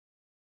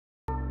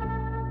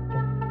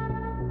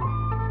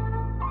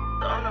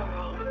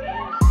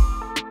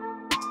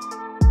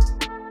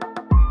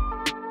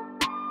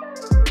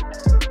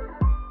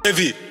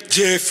Chevy,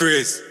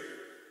 Jeffries.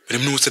 But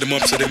them know to them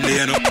up, so them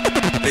there, you know.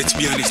 Let's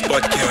be on this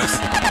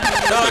podcast.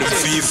 But them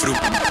feel through.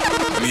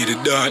 I mean,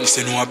 the dance,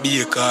 you know, a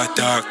be a car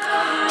talk.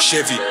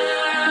 Chevy,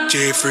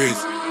 Jeffries.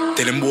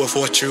 Tell them both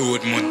watch your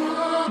road, man.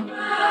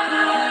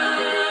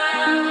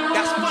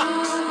 That's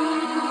facts.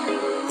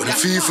 But them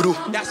feel through.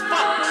 That's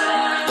facts.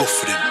 Go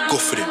for them, go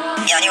for them.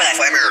 Yeah, new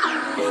life, I'm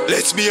here.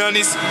 Let's be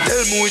honest.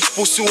 Tell me which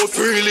pussy would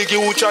really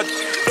give you chat.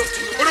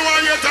 What do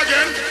I get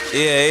again?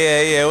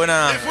 Yeah. We're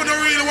not go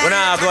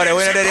there.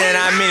 We're not there in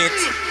a minute.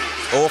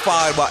 Oh,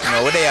 forward back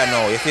now. We're there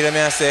now. You feel me?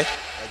 I say. I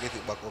get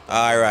it back up.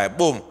 All right,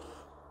 boom.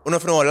 We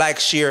don't know, like,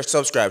 share,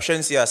 subscribe.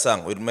 Shouldn't see a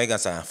song with Megan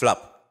and Flap.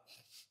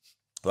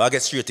 Well, I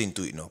get straight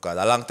into it now, because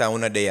a long time we're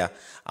not there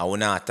and we're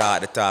not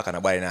talk the talk and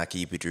nobody not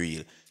keep it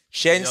real.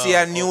 Shouldn't see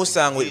a new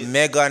song with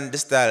Megan Thee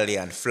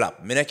Stallion and Flap.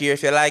 I don't care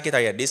if you like it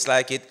or you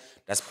dislike it.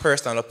 That's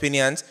personal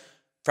opinions.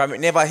 From it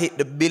never hit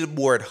the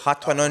Billboard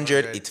Hot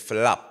 100, it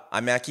flop. I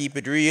mean, I keep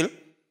it real.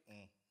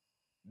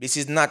 This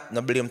is not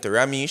no blame to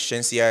Ramesh.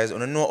 Shenseea is, I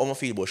don't know how I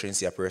feel about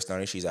Shenseea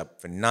personally. She's a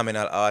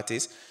phenomenal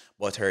artist,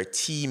 but her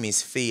team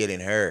is failing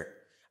her.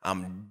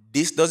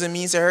 This doesn't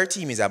mean that her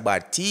team is a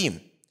bad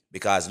team.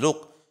 Because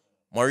look,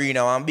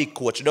 Marina one big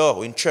coach though,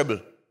 win treble.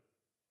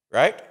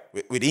 Right?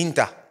 With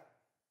Inter.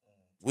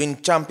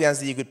 Win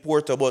Champions League with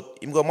Porto, but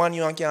him go Man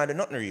U and can't do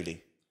nothing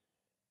really.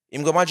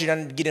 Him go Madrid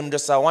and give them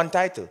just one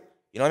title.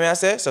 You know what I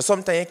say? So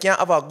sometimes you can't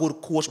have a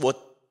good coach, but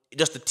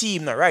just the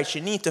team not right.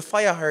 She need to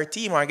fire her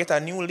team or get a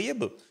new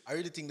label. I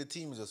really think the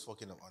team is just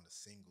fucking up on the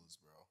singles,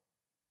 bro.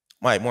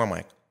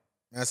 Mike.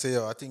 I say,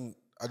 yo, I think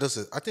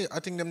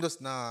them just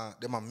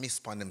them are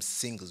miss on them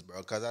singles,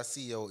 bro. Cause I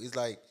see, yo, it's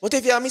like What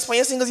if you are missing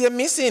your singles, you're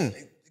missing?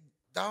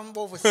 down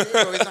over here,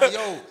 bro. It's like,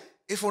 yo,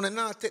 if we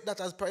not take that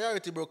as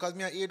priority, bro, cause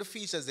me I hear the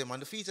features them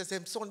and the features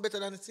them sound better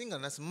than the single.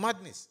 That's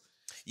madness.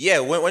 Yeah,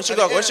 when she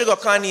got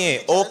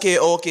Kanye,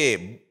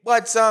 okay.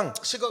 Bad song.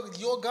 She got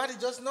Yo Gotti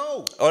just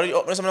now.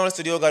 Or someone else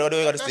to Yo Gotti, what do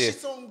you got to That say? shit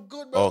sound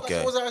good, bro. Okay.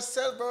 She was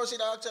herself, bro. She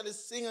actually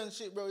sing and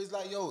shit, bro. It's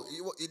like, yo,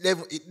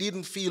 it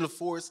didn't feel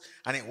forced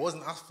and it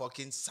wasn't a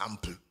fucking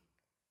sample.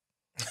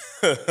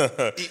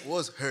 It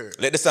was her.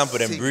 Let the sample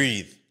them singing.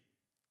 breathe.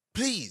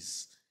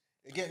 Please.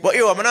 Again, But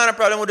yo, I'm not a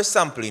problem with the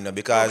sample, you know, bro,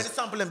 because when the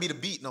sample and be the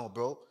beat now,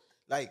 bro.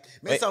 Like,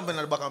 make something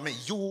at the back of me.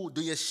 You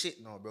do your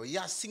shit now, bro.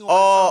 Yeah, sing over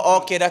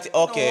the okay,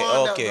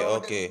 sample.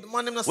 okay. The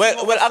man them not sing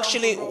over Well, the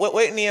actually, sample, bro.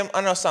 wait name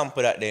another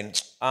sample that then.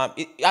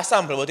 A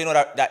sample, but you know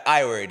that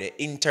I word, the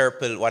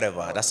interpol,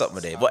 whatever. That's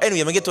something there. But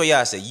anyway, I get to what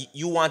you say.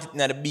 You want it in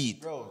the beat.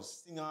 Bro,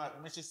 sing out.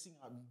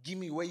 Give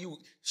me where you.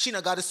 She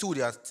not got the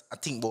studio. I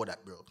think about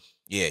that, bro.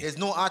 Yeah. There's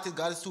no artist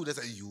got the studio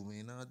that say you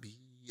may not be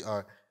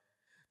or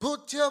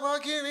put your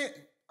back in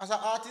it. As an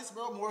artist,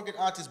 bro, I'm working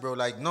artist, bro.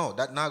 Like, no,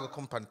 that not gonna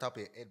come on top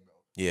of your head, bro.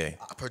 Yeah.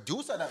 A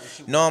producer that will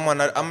shoot. No, man,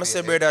 I'm gonna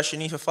say, brother, she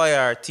need to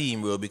fire her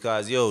team, bro,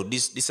 because, yo,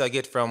 this I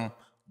get from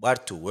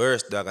bad to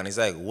worse, dog, and it's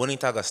like, when it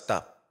gonna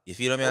stop? You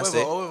feel what I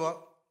say? However,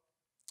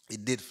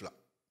 it did flop.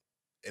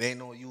 It ain't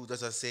no you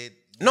just said.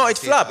 No, it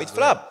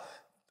flop.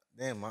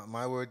 Damn,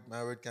 my word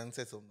can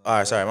say something. All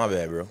right, sorry, my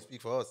bad, bro.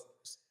 Speak for us.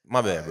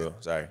 My bad, bro.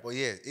 Sorry. But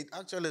yeah, it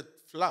actually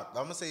flopped.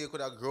 I'm gonna say you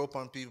could have grown up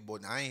on people,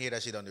 but I ain't hear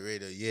that shit on the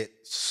radio yet.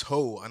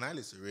 So, and I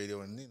listen to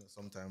radio and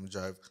sometimes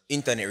drive.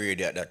 Internet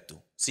radio at that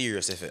too.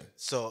 Serious FM.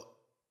 So,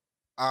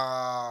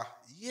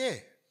 yeah.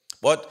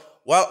 But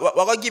what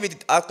gonna give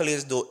it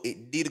accolades though,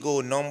 it did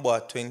go number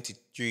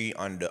 23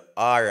 on the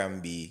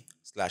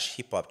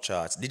R&B/hip hop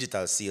charts,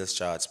 digital sales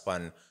charts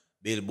on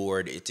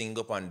Billboard. It thing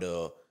up on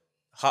the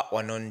Hot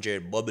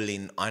 100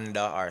 bubbling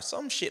under or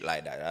some shit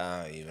like that.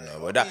 I don't even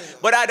know.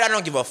 But I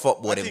don't give a fuck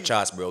about them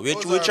charts, bro.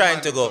 We're trying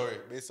to go.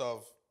 Based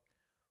off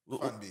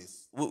fan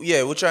base.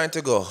 We're trying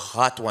to go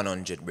Hot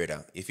 100,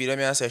 brother. If you let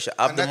me say,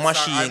 have And the that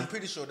machine. song, I'm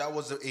pretty sure that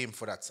was the aim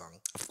for that song.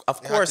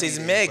 Of It course, had to it's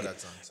be Meg. for that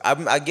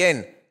song.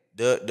 Again,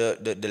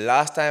 the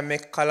last time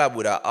Meg collab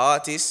with an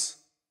artist,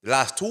 the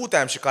last 2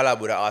 times she collab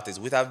with an artist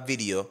with a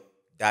video,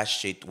 that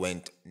shit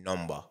went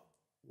number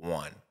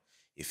 1.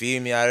 You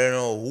feel me? I don't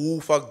know who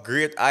for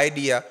great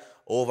idea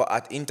over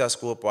at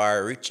Interscope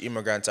or Rich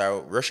Immigrants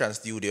or Russian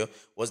Studio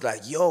was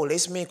like, yo,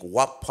 let's make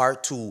WAP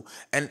Part 2.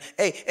 And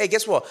hey,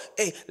 guess what?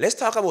 Hey, let's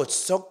talk about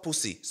Suck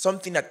Pussy.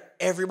 Something that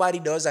everybody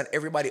does and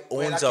everybody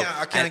owns up.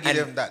 I can't give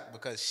them that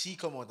because she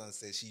come out and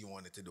said she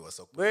wanted to do a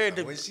suck.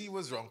 When she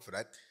was wrong for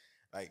that,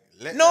 like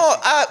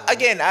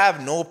I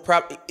have no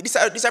problem. This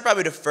is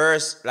probably the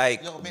first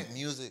like yo, make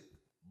music.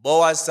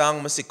 Boaz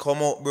song must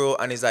come out, bro,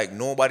 and it's like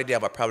nobody they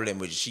have a problem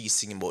with she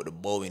singing about the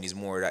bowing. It's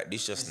more that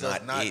this just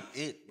not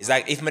it. It's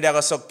like if me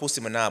dagger suck pussy,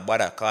 me not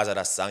bother cause of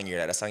that song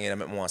here. That song here that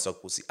make me want to suck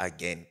pussy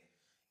again.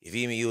 You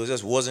feel me? It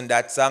just wasn't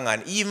that song,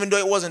 and even though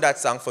it wasn't that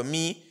song for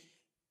me,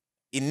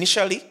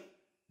 initially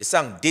the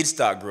song did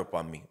start grow up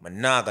on me.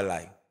 I'm not gonna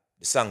lie.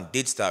 The song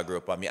did start grow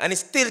up on me, and it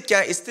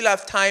still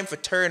have time for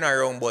turn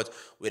around. But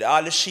with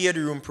all the Shade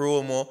Room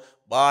promo,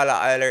 Balla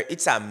Isler,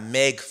 it's a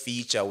Meg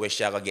feature where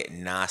she gonna get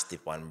nasty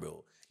on,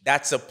 bro.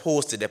 That's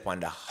supposed to dip on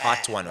the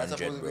Hot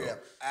 100, bro.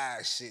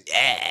 Shit.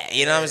 Yeah,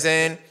 you know what I'm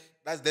saying?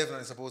 That's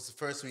definitely supposed to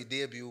first we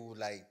debut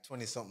like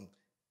 20-something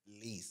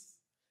least.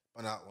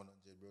 on that 100,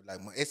 bro. Like,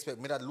 I expect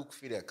me that look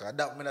for there. Because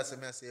that me that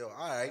say, yo,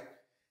 all right,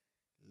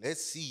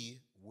 let's see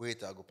where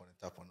it go up on the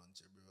top 100,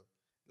 bro.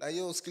 Like,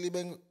 yo,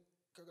 Skillibeng,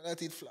 crocodile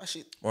teeth flash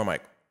it. More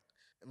Mike.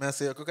 I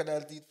say,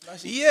 crocodile teeth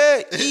flash it.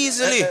 Yeah,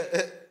 easily.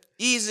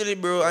 Easily,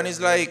 bro. And it's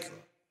like,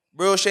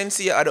 bro,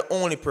 Shensia are the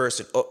only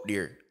person up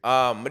there.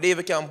 But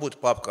David can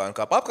put Popcorn,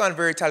 because Popcorn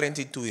very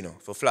talented too, you know,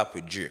 for flap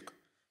with Drake.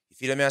 You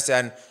feel me? I say,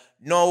 and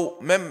now,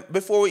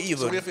 before we even...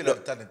 So we feel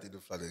like talented to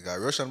flap it. Because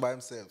Russian by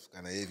himself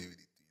kind of heavy with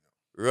it,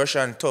 you know.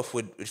 Russian tough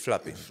with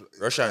flapping.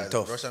 Russian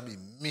tough. Russian be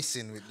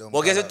missing with them.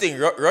 But guess the thing,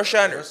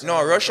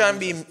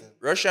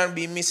 Russian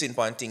be missing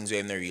on things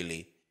where they're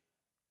really,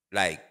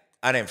 like,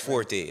 and I'm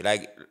forte.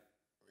 Like,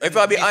 if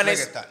I be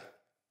honest... Reggaeton.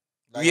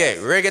 Yeah,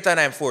 reggaeton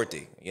I'm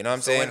 40. You know what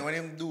I'm saying? When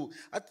him do,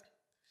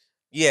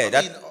 yeah,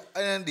 that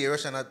and the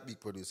Russian not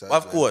big producer.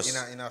 of course.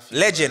 In a field,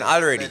 Legend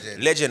already.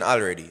 Legend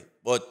already.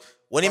 But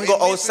when him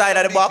go outside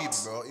of the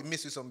box, people, bro, he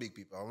miss with some big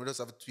people. We just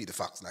have to tweet the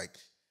facts. Like,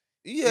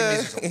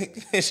 yeah,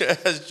 sure,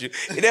 that's true.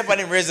 It depends on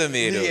him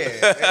resume though.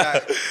 Yeah,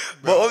 like,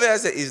 but what I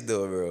say is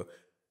though, bro.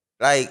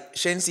 Like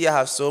Shensia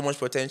have so much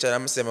potential.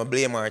 I'm saying I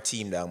blame our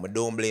team down, but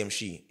don't blame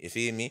she. You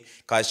feel me?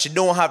 Cause she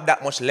don't have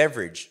that much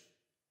leverage.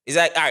 It's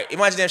like, all right,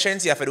 imagine if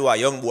Shensia for do a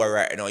young boy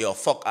right now, yo,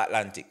 fuck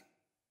Atlantic.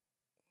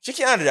 She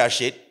can't do that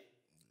shit.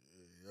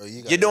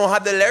 You don't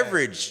have the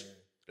leverage.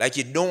 Like,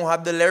 you don't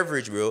have the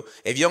leverage, bro.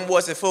 If young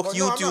boy say, fuck but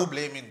YouTube. No, I'm not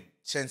blaming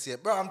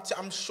Shensia. Bro,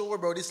 I'm sure,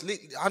 bro, this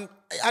league,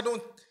 I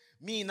don't,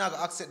 me not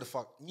gonna accept the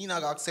fact, me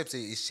not gonna accept say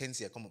it's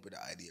Shensia come up with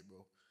the idea,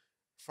 bro.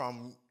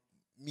 From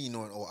me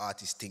knowing how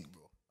artists think, bro.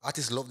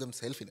 Artists love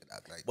themselves in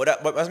that. Like,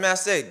 but as I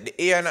said, the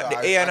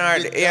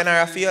A&R,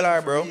 I feel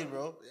her, bro.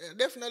 Yeah,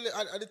 definitely,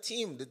 the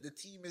team, the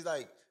team is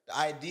like, the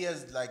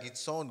ideas, like, it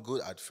sound good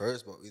at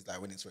first, but it's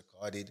like when it's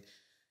recorded,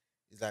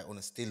 it's like, when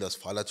it still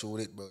just follow through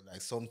with it, but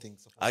like something.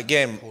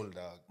 Again,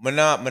 I'm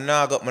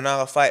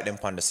not fight them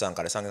on the song,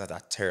 because the song is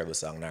not a terrible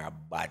song, not a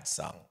bad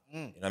song. You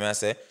know what I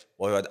say?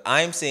 But what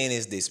I'm saying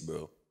is this,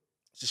 bro.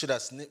 She should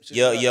have snipped.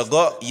 You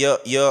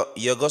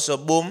go so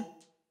boom.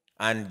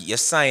 And you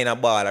sign a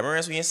ball. I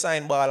remember when you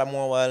sign ball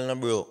more while,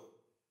 bro.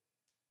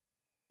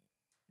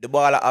 The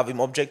ball have him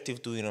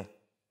objective too, you know.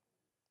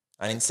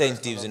 And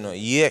incentives, you know.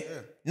 Yeah.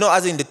 No,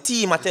 as in the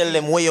team, I tell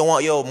them where you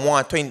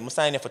want 20,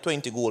 sign for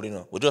 20 goal, you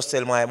know. We just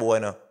tell my boy, you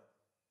know.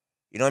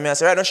 You know what I mean? I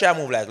say, right now, she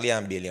move like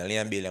Liam Bailey. And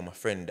Liam Bailey, my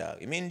friend, dog.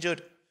 You mean,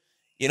 Jude?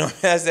 You know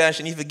what I say?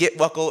 She need to get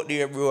back out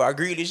there, bro. I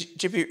agree,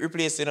 she be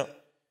replaced, you know.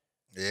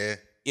 Yeah.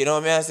 You know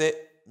what I say?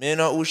 I don't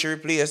know who she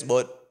replaced,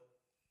 but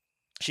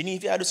she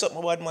need to do something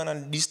about man,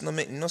 and this no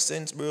make no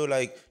sense, bro.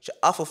 Like, she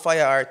have to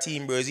fire our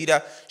team, bro. It's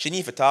either she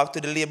need to talk to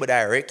the label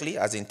directly,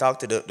 as in talk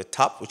to the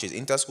top, which is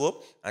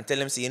Interscope, and tell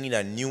them, say, you need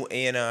a new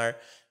A&R,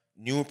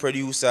 new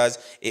producers.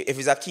 If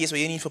it's a case where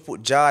you need to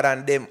put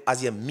Jordan them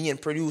as your main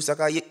producer,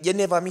 because you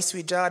never miss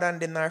with Jordan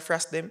them nor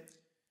Frost them.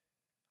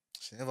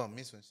 She never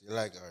miss when she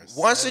like her.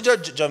 Once you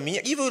judge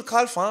Jamaica, even with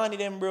Calfani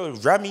them, bro,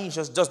 Rami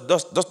just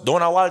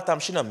don't a wall time,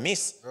 she not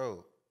miss.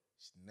 Bro,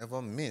 she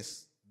never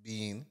miss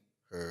being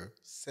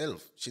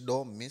herself. She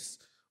don't miss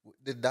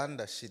the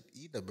Danda shit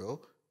either,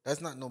 bro.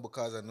 That's not no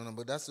because I know,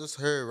 but that's just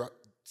her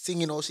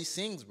singing how she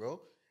sings,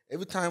 bro.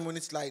 Every time when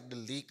it's like the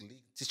leak,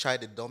 she try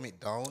to dumb it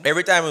down.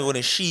 Every time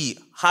when she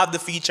have the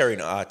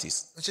featuring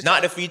artist,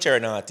 not the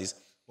featuring artist.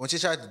 When she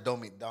tried to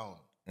dumb it down.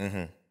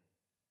 Mm-hmm.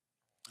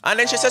 And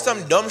then she said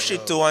some dumb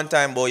shit to one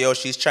time, boy, yo,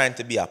 she's trying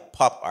to be a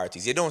pop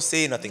artist. You don't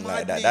say nothing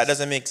like that. That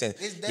doesn't make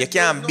sense. You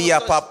can't be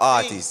a pop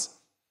artist.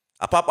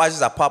 A pop artist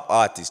is a pop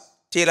artist.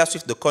 Taylor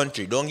Swift, the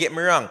country. Don't get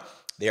me wrong.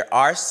 There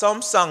are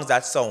some songs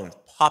that sound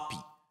poppy.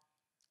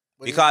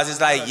 Because it's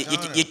like,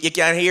 you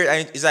can hear,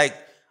 and it's like,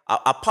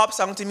 a pop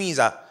song to me is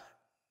a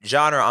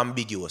genre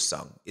ambiguous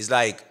song. It's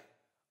like,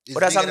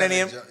 what that song the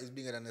name? It's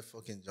bigger than the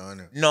fucking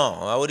genre. No,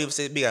 I would even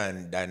say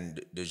bigger than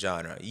the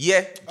genre.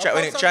 Yeah.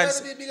 When it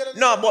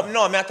no, I'm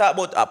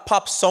talking about a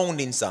pop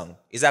sounding song.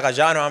 It's like a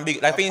genre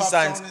ambiguous. Like, for instance,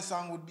 pop sounding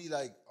song would be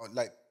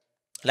like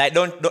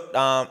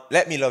don't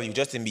Let Me Love You,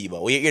 Justin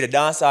Bieber. Where you hear the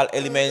dancehall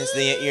elements,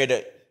 then you hear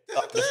the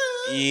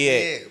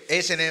yeah.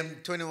 H&M,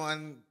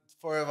 21,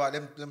 Forever,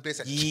 them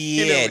places.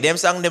 Yeah, them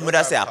songs them would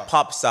say are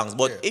pop songs.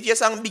 But if your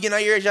song big in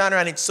your genre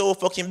and it's so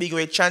fucking big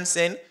where it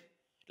transcend,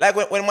 like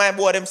when my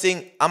boy them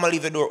sing I'ma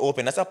Leave the Door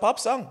Open, that's a pop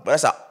song, but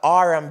that's a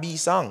R&B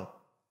song.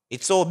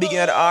 It's so big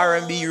in the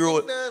R&B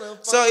road.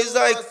 So it's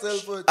like,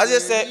 as you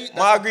said,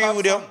 I agree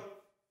with you.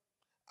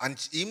 And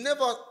he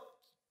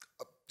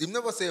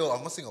never say, oh, I'm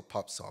gonna sing a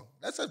pop song.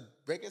 That's a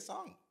reggae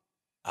song.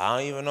 I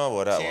don't even know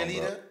about that one,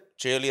 bro. Cheerleader?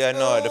 Cheerleader,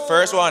 no. The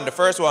first one.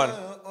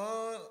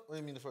 What do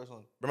you mean the first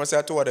one? Remember, say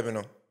I two of them, you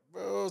know.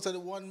 Bro, so the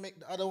one make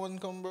the other one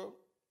come, bro?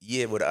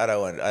 Yeah, but the other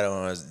one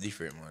was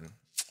different, man.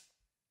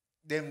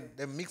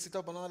 Them mix it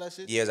up and all that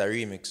shit? Yeah, it's a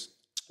remix.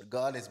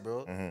 Regardless,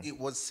 bro, it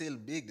was still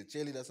big. The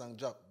Cheerleader song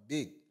dropped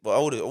big.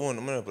 But I'm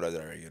gonna put it as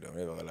a reggae, though. I'm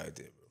never gonna lie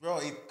to you, bro.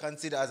 Bro, it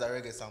considered as a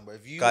reggae song, but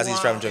if you because he's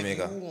from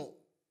Jamaica.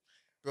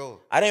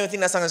 Bro, I don't even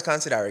think that song is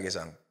considered a reggae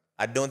song.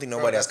 I don't think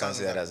nobody has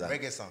considered that as a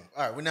reggae song.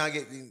 All right, we're not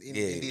getting in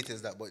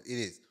details that, but it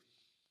is.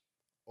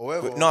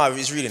 However, no,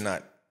 it's really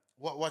not.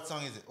 What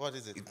song is it? What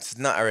is it? It's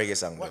not a reggae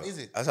song, bro. What is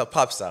it? That's a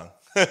pop song.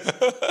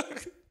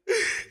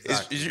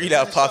 Exactly. It's really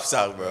a pop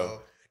song, bro.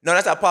 No,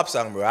 that's a pop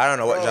song, bro. I don't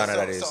know what genre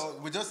that is. So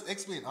we just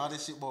explain all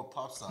this shit about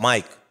pop song.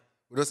 Mike.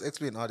 We just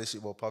explain all this shit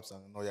about pop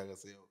song. Now you're gonna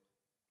say, oh,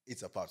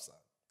 it's a pop song.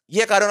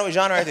 Yeah, 'cause I don't know what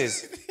genre it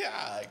is.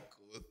 Yeah,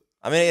 cool.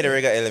 I'm gonna hit a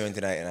reggae element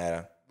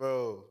tonight.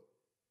 Bro.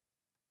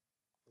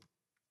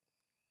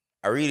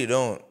 I really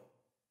don't.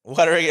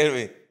 What a reggae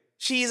element?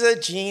 She's a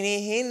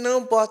genie in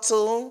a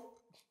bottle.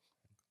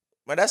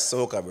 But that's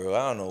soca, bro.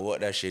 I don't know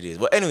what that shit is.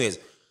 But anyways,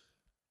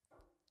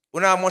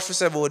 we don't have much to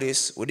say about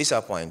this. We're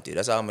disappointed.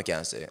 That's all I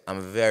can say.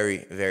 I'm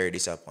very, very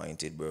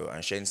disappointed, bro.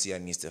 And Shenseea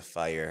needs to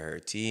fire her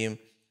team.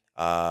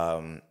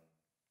 The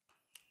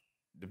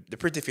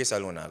pretty face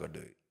alone not gonna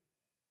do it.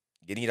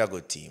 You need a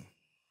good team.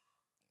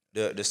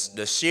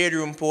 The shade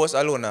room post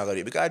alone not gonna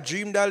do it. Because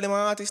Dream Doll them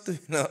artists too.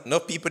 No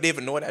people they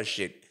even know that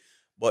shit.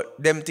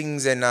 But them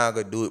things they not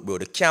gonna do it, bro.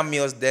 The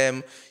cameos,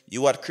 them,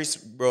 you at Chris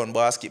Brown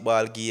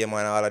basketball game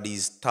and all of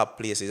these top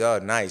places. Oh,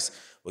 nice.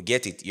 We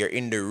get it. You're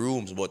in the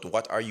rooms, but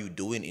what are you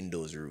doing in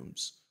those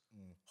rooms?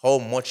 How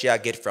much you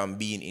get from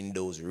being in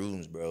those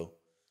rooms, bro?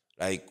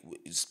 Like,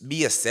 be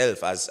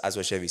yourself, as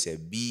what Chevy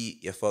said. Be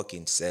your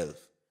fucking self.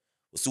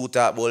 We still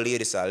talk about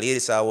Lady Saw. Lady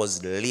Saw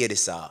was Lady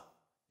Saw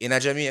in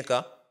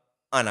Jamaica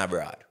and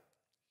abroad.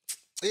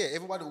 Yeah,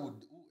 everybody who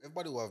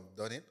have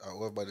done it,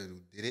 or everybody who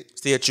did it,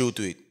 Stay true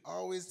to it.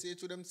 always say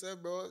to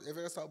themselves, bro. If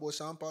you talk about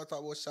Sean Paul, talk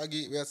about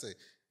Shaggy, we say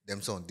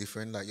them sound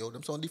different. Like, yo,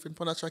 them sound different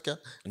from that track, yeah?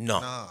 No.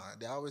 Nah,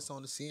 they always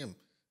sound the same.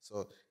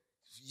 So,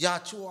 yeah,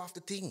 chew off the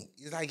thing.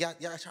 It's like,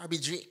 yeah, try to be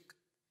Drake.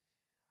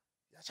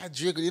 Yeah, try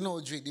Drake. You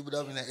know Drake, they would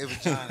have in like every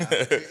channel.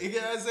 You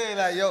get what I'm saying?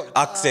 Like, yo.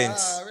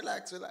 Accents.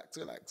 Relax. You get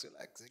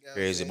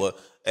Crazy, what I'm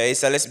but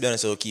so let's be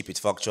honest, so keep it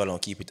factual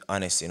and keep it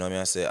honest, you know what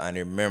I say? And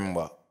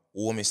remember,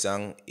 Womi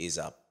song is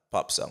a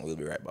pop song. We'll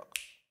be right back.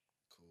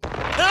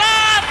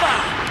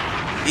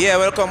 Yeah,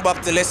 welcome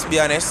back to Let's Be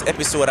Honest,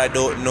 episode I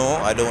don't know,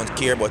 I don't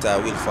care, but I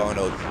will find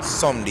out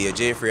someday.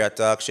 Jeffrey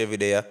Attack, Chevy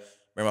there.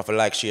 Remember to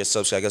like, share,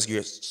 subscribe, just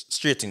get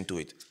straight into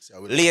it.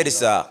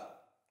 Ladies,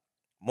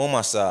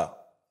 Mama,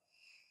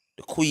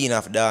 the queen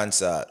of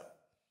dancer,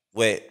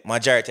 where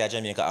majority of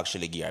Jamaica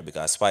actually gear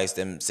because Spice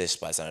them say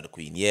Spice are the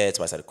queen. Yeah,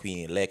 Spice are the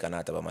queen, like and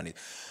that type of money.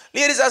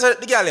 Ladies,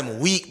 the girl them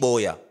weak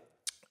boy. Yeah.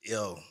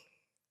 Yo.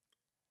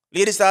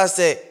 Ladies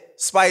say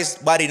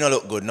Spice body no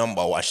look good,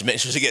 number one. She make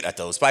sure she get that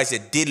out. Spice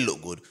said did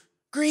look good.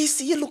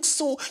 Gracie, you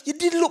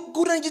did look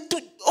good and you do,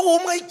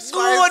 oh my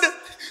God.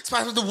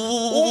 Spice with the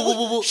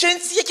woo.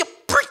 Shenseea, you're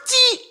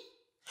pretty,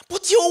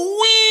 but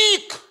you're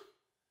weak.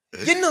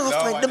 You know,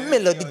 find the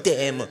melody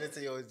them. Let's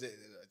say, yo,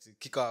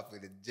 kick off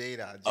with the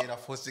Jada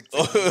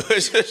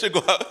 416. She go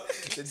out.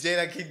 The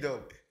Jada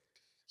Kingdom.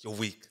 You're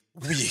weak.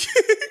 Weak.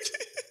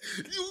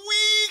 You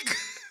weak.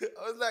 I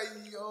was like,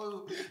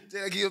 yo,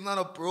 Jada Kingdom not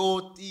a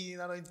protein.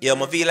 Yeah,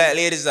 I feel like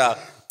ladies are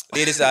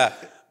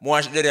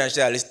more than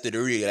she listen to the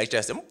real. Like,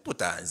 just put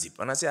on zip.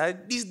 And I say,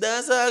 this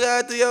dancer I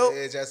got to yo.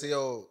 Yeah, just say,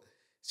 yo,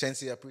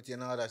 Shenseea pretty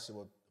and all that shit,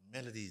 but the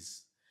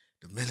melodies.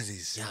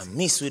 Yeah, I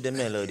miss with the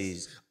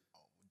melodies.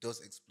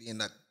 Just explain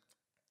that.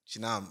 She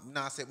now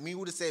say me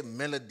would say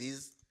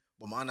melodies,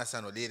 but I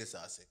understand what ladies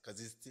are say, because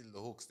it's still the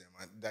hooks them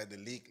and that the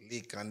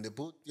lick and the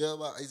put, yeah,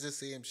 but it's the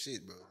same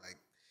shit, bro. Like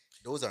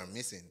those are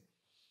missing.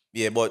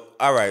 Yeah, but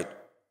all right,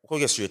 we'll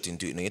get straight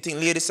into it now. You think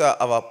ladies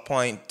have a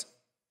point?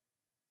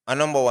 And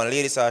number one,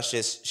 ladies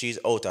she's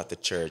out of the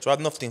church. We have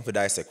nothing for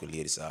dissect with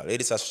ladies.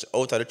 Ladies are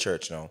out of the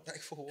church now.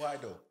 Like for why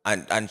though?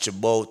 And she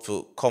about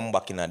to come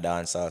back in a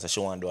dance hall, so she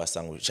want to do a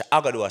song with.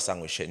 I gotta do a song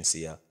with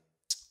Shenseea.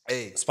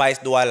 Hey, Spice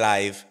do a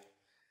live.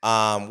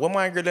 What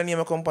my girl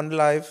name come on the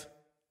live?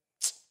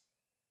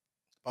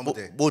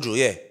 Pampute. Bojo,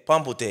 yeah.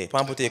 Pampute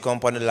come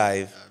on the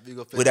live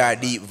with her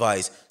deep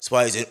voice.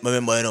 Spice,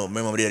 remember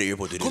they at the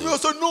airport today. Come here,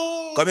 say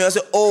no. Come here and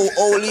say,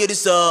 oh,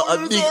 ladies,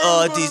 a big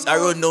artist. I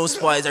run down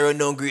Spice, I run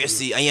down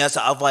Gracie, and you have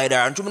to avoid her.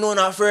 And you know,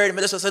 not afraid,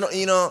 but just say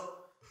nothing, you know.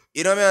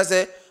 You know what I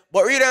say?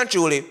 But really and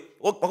truly,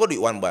 we're going to do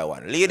it one by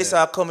one. Ladies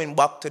are coming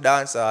back to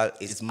dance hall.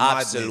 It's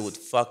absolute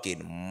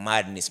fucking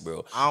madness,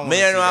 bro. Me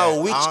don't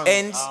know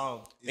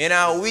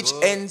which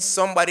ends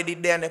somebody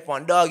did there and they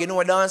found, dog, you know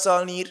what dance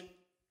hall need?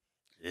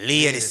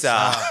 Ladies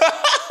are.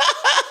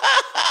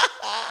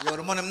 Yo,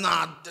 the man them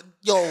not. Them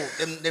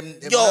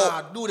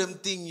not do them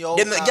thing, yo.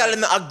 Them girl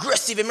them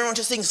aggressive. Remember when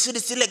you sing, see the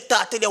selector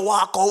till they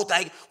walk out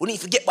like we need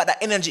to forget about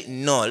that energy.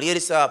 No,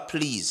 ladies are,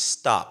 please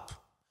stop.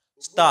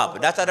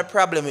 That's the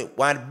problem with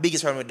one of the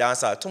biggest problem with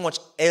dancehall. Too much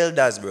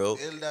elders, bro.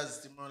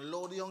 Elders, man,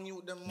 load the young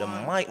youth, them The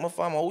man. mic, my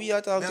farmer, who you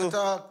talk to?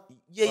 Talk.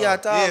 Yeah,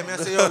 talk. Yeah, man,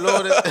 say yo,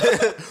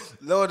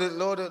 load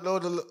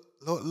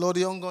the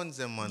young guns,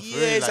 them man. For Yeah,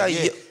 real, it's like,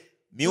 a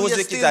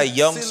music is a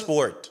young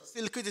sport.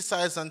 Still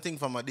criticize something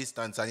from a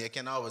distance, and you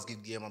can always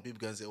give game, and people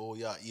can say, "Oh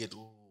yeah, yeah."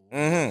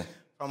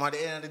 From at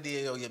the end of the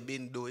day, yo, you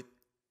been do it,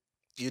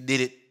 you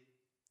did it,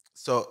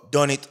 so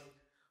Done it.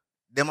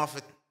 them have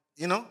it.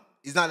 You know,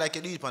 it's not like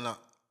you do it on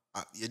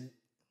I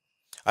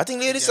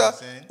think ladies You know are,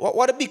 what I'm saying?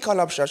 what a big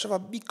collab, Shash. Have a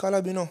big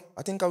collab, you know.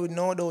 I think I would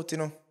know doubt, you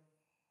know.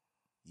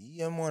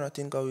 Yeah, man, I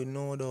think I would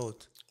know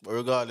doubt. But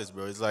regardless,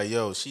 bro, it's like,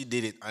 yo, she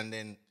did it, and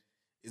then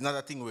it's not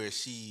a thing where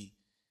she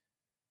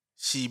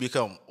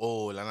become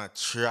old and I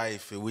try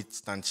to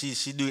withstand.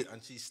 She do it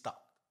and she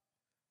stop.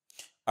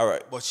 All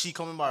right. But she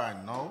coming back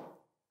right now.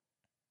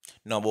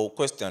 No, but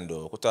question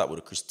though, we talk about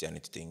the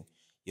Christianity thing.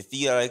 You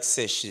feel like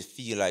she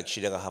feel like she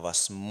gonna have a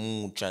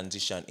smooth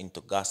transition into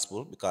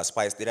gospel because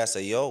Spice did I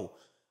say, yo,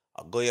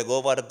 you go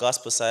over the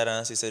gospel side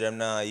and she said them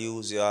now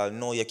use you all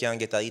know you can't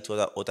get a hit out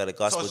of the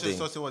gospel thing.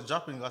 So she was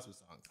dropping gospel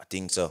songs. I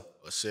think so.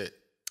 Oh shit.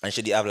 And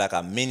she did have like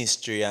a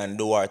ministry and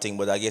do her thing,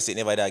 but I guess it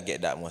never did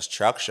get that much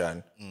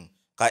traction.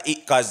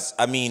 Cause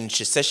I mean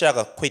she said she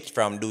got quit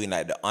from doing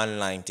like the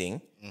online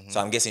thing. So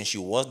I'm guessing she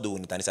was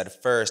doing it and it's like the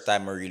first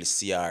time I really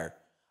see her.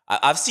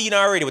 I've seen her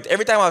already, but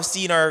every time I've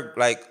seen her,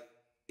 like,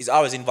 it's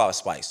always involved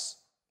Spice.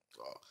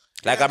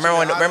 Like I remember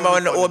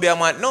when the Obia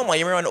man, no man,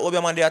 you remember when the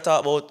Obia man they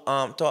talk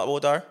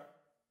about her?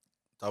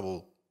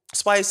 Taboo.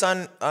 Spice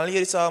and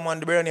lady saw man,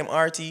 the brother named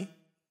RT.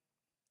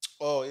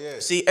 Oh yeah.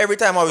 See, every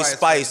time I was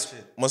Spice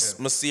Spice, shit.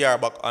 must see her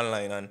back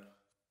online and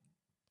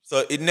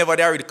so it never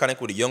did really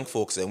connect with the young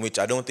folks, and which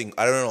I don't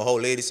know how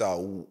ladies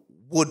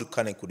would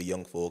connect with the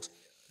young folks.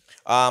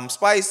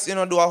 Spice,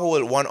 do a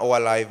whole 1 hour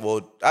live,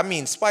 but I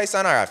mean Spice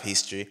and her have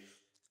history.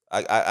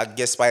 I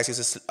guess Spice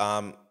used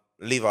to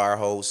leave our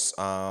house.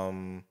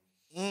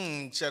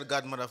 She had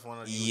godmother for one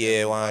of the youth.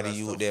 Yeah, one of the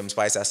youth them.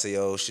 Spice I say,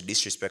 oh, she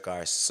disrespect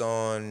her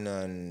son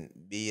and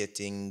be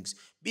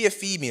a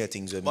female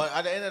things with me. But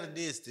at the end of the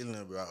day,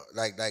 still, bro.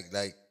 Like,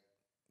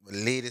 what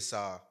ladies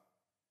are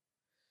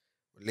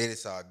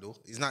though.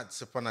 It's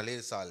not upon a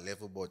ladies are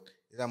level, but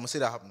I must say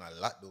that happen a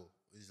lot though.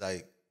 It's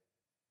like,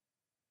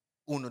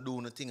 uno do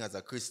uno thing as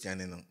a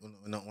Christian,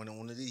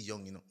 Uno is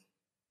young,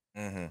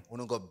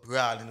 Uno got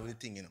brawling with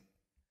the thing,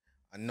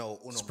 And now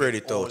uno spread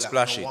it out,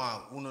 splash it.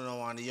 Uno don't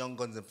want the young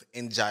guns to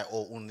enjoy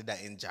or only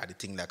that enjoy the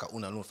thing like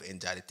uno know to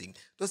enjoy the thing.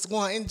 Just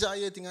go and enjoy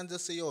your thing and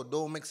just say, yo,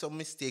 don't make some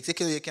mistakes.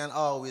 You can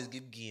always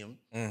give game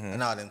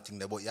and all them things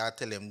there, but you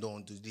tell them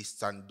don't do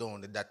this and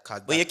don't do that.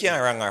 But you can't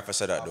wrong her for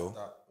say that though.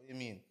 What do you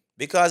mean?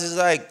 Because it's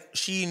like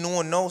she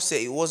no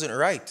say it wasn't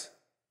right.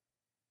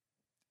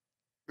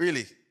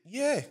 Really?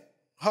 Yeah.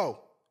 How?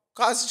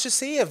 Cause she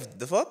saved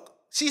the fuck.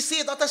 She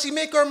said after she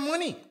make her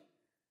money.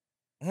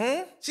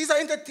 She's an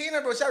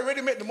entertainer, bro. She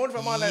already made the money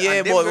from all that.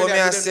 Yeah, but what me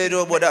I say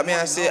though, but that me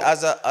I say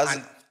as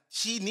and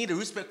she need the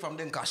respect from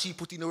them because she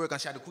put in the work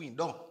and she had the queen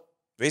done.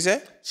 what you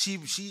say?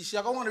 She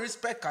got want the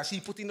respect because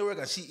she put in the work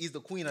and she is the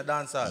queen of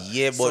dancers.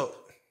 Yeah, but so,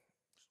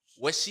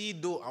 what she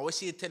do and what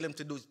she tell them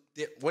to do,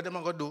 what them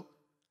gonna do?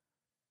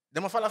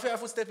 Them follow her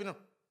footstep,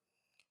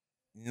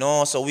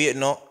 no, so wait,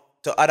 no.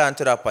 To add on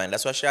to that point,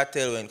 that's what she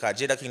tell you, because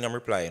Jada Kingdom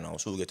reply,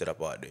 so we'll get to that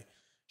part there.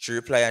 She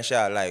reply and she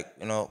like,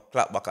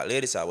 clap back at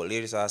ladies, but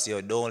ladies say,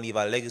 yo, don't leave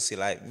a legacy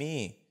like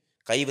me.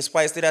 Because even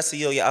Spice did I say,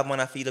 yo, you have man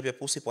to feed up your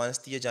pussy on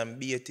stage and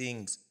be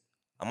things.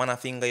 A man to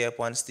finger you up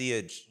on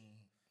stage.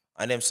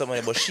 And them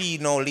somebody, but she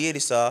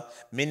ladies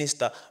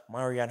Minister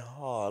Marianne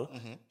Hall,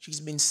 she's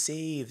been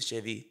saved,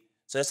 Chevy.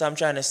 So that's what I'm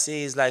trying to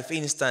say is like, for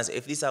instance,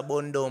 if this a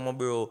bun down, my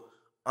bro,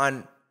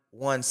 on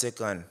 1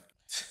 second.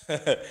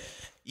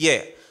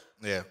 Yeah.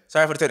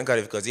 Sorry for the technical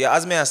difficulty. Yeah,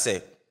 as me I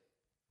say,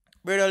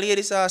 brother,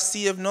 ladies are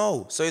saved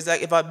now. So it's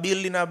like if a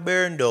building a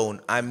burn down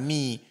and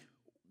me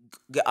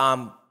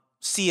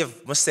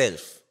save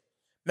myself,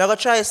 I'm gonna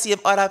try to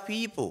save other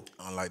people.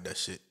 I don't like that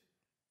shit.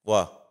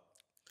 What?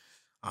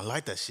 I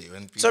like that shit.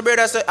 When So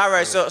brother, so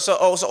alright, so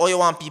all you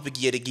want people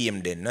give you the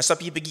game then. Now some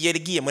people give you the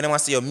game when they want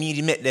to say yo, me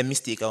make them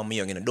mistake or me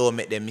young, don't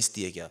make them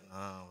mistake, yeah.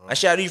 And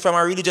she do it from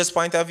a religious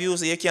point of view,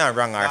 so you can't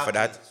wrong her for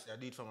that. She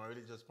do it from a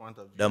religious point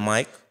of view. The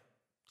mic.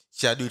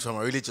 She do it from a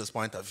religious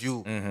point of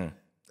view.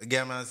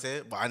 Again, man,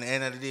 say, but at the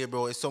end of the day,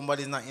 bro, if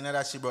somebody's not in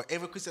that shit, bro,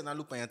 every Christian I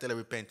look at you and tell her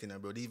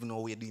repent, bro. They even know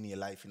what you're doing in your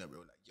life, bro.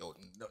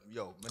 Like,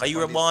 yo. Are you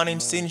were born in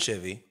sin,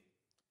 Chevy?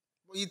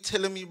 What you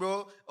telling me,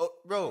 bro? Oh,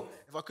 bro,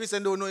 if a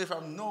Christian don't know if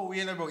I'm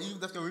nowhere, bro, you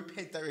have to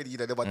repent already,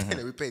 They but tell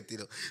her repent,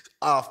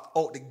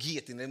 out the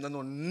gate, and they don't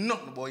know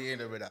nothing about you,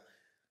 brother.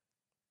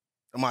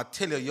 I'm gonna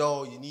tell you,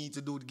 yo, you need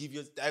to give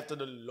your life to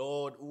the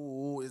Lord.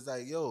 Ooh, it's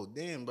like, yo,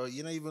 damn, bro,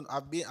 you know, even I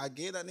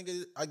gave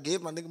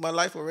my nigga my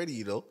life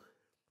already,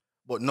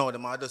 But no,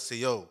 them I just say,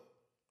 yo,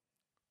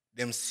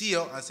 them see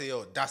you and say,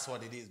 yo, that's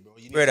what it is, bro.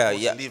 You need Brother, to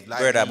yeah, live like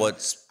brother, me.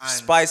 but And-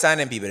 Spice and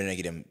them people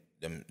didn't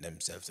give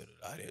themselves to the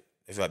Lord.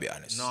 If I be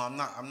honest. No,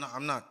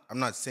 I'm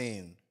not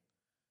saying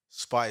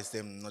Spice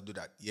them not do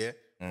that, yeah?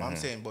 But I'm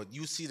saying, but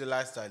you see the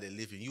lifestyle they're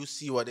living, you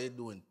see what they're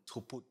doing to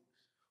put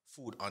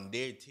food on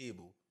their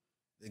table.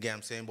 Again,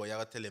 I'm saying, boy, you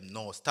gotta tell them,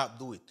 no, stop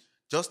do it.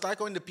 Just like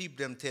when the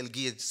people them tell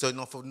Gage, so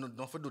not for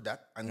do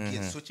that, and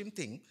Gage switch him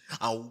thing,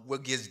 and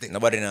what Gage think.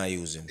 Nobody not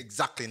using.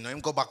 Exactly. Now him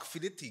go back for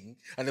the thing,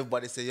 and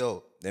everybody say,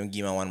 yo, Them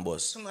give me one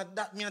bus. so not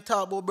that me a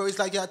talk about, bro. It's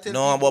like you tell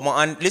No, people.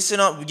 but listen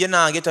up, you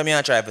know, get to me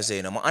and try to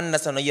say, no, I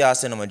understand what you're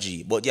saying,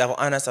 G, but you have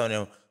to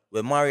understand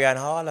what Marianne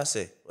Hall I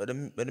say, what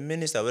the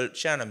minister, well,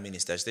 she not a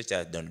minister, she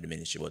just done the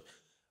ministry, but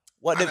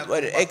what And I the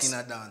come back ex, in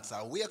a dancer.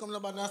 Where come the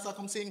dancer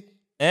come sing?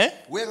 eh?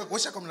 Where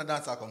she come in a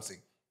dancer come sing?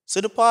 So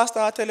the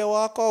pastor tell you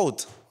walk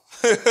out.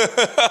 So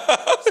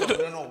I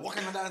don't know what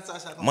kind of dance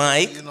I come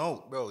Mike? You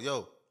know, bro,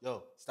 yo,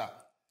 stop.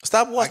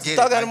 Stop I what? get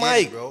Talking it, to I get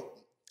Mike. it, bro.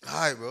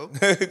 Alright, bro.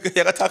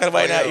 You're talking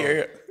about that yo.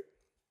 here.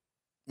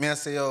 Me I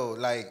say, yo,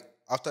 like,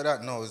 after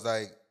that, no, it's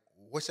like,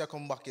 what you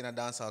come back in a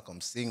dance hall, come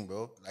sing,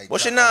 bro? Like,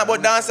 But she that- not,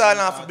 but dance all that-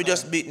 not to be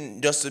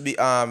just to be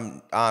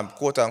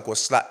quote unquote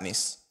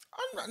slackness.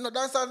 I'm not, no,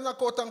 dance hall not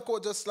quote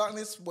unquote just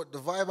slackness, but the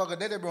vibe I got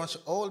there, bro, she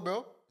old,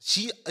 bro.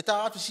 It's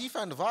after she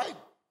found the vibe.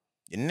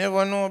 You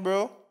never know,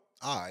 bro.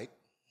 Alright.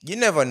 You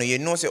never know. You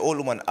know, say all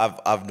women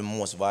have the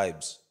most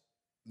vibes.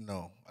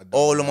 No, I don't.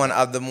 All women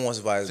have the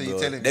most vibes, So you bro.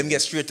 telling Them me-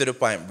 get straight to the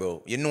point,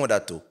 bro. You know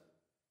that too.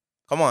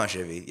 Come on,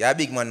 Chevy. You're a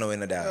big man now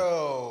in the dance.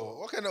 Yo,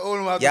 what kind of old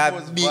woman Yeah,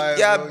 come big, vibe,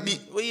 yeah, bro? big.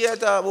 What you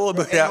talking about, Ain't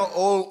brother? no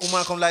old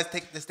woman come like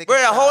let's take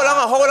Brother, a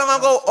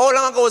how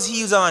long ago was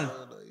heels on?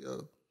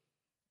 Yo,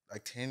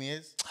 like 10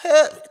 years.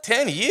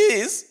 10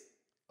 years.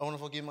 I wanna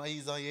forget my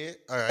ease on yet.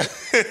 All right.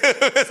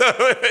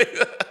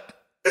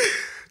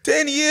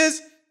 10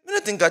 years? I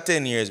don't think of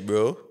 10 years,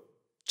 bro.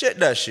 Check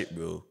that shit,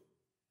 bro.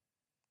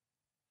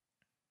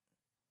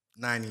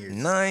 9 years.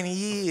 9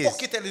 years.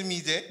 Fuck you telling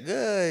me, Jay?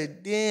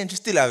 God damn, she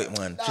still have it,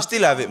 man. She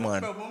still have it,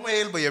 man. Bro, mama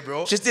elbow you,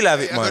 bro. She still have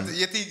it, I man. got-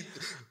 You think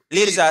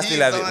Ladies are still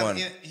have it, on-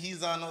 man.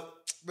 He's on,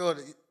 bro.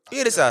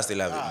 Ladies are still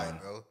have it, Alright, man.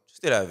 bro.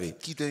 Still have it.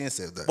 Keep telling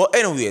yourself that. But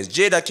anyways,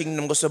 Jada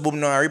Kingdom goes to boom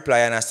now and reply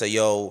and I say,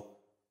 yo,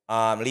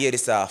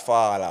 ladies are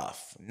fall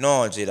off.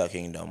 No, Jada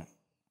Kingdom.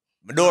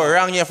 Don't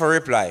wrong you for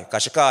reply,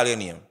 cause she call your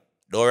name.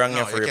 Don't wrong No,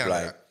 you for you can't do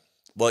reply. that.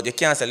 But you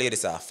can't say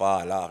ladies are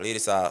fall off.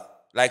 Ladies are,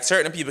 like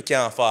certain people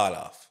can't fall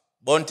off.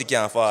 Bunty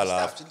can't fall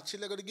off. Stop.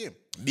 Chill like the game.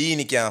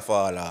 Beanie can't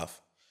fall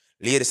off.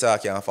 Ladies are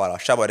can't fall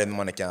off. Shabba them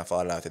money can't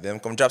fall off. Them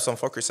come drop some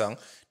fucker song.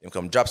 Them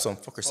come drop some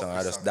fucker song.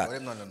 I just song, that. but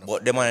them no.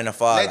 But them money not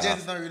fall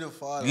Legends off. not really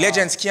fall.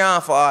 Legends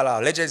can't fall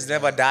off. Legends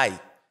never die.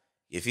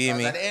 You feel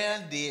me? At the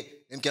end of the day,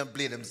 them can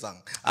play them song.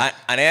 And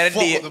at the end of the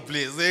Fuck day, up the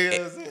place. You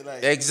know what I'm saying?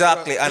 Like,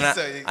 exactly. And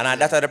sorry,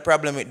 that's the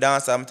problem with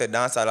dancehall. I'm telling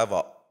dancehall have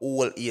a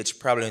old age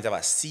problem. You have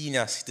a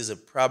senior citizen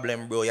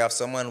problem, bro. You have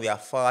someone we are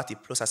 40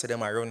 plus. I say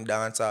them around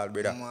dancehall,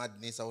 brother.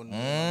 Madness, I wouldn't know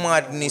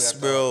Madness,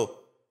 who you are bro.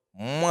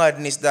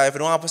 Madness, that if you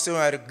don't want to see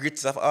one of the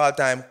greats of all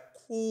time,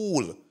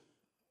 cool.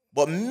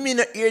 But me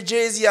not hear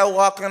Jay-Z I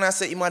walk and I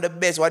say him are the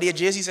best. Why the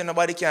Jay-Z say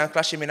nobody can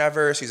clash him in a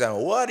verses? And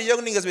why the young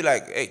niggas be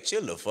like, hey,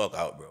 chill the fuck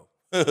out, bro.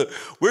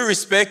 We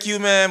respect you,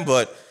 man,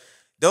 but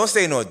don't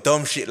say no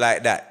dumb shit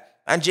like that.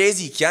 And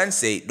Jay-Z can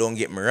say it, don't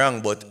get me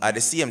wrong, but at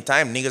the same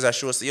time, niggas are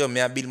sure say, yo,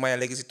 me I build my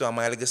legacy too, and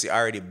my legacy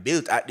already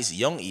built at this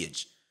young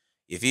age.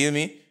 You feel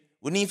me?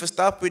 We need to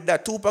stop with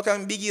that. Tupac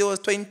and Biggie was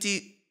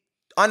 20,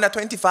 under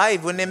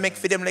 25 when they make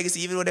for them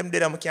legacy, even though them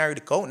dead, I can't really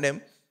count them.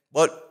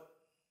 But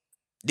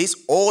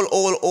this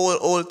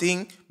old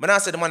thing, man, I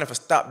said the man if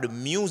stop the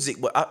music,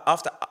 but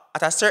after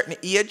at a certain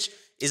age,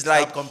 it's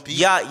like compete.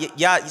 yeah,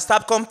 you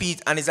stop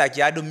compete, and it's like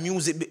you have the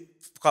music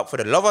for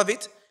the love of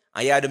it,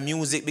 and you have the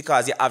music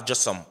because you have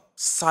just some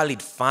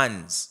solid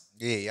fans.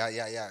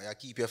 Yeah.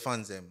 Keep your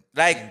fans them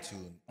Like in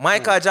tune.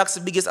 Michael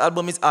Jackson's biggest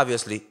album is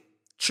obviously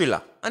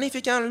Thriller, and if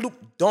you can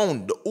look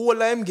down, the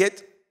whole him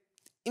get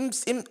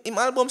him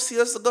album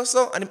sales go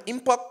so and him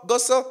impact go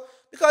so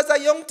because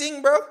that young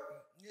thing, bro.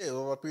 Yeah,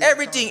 over a period of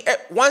Everything,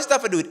 one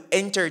stuff to do with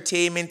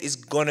entertainment is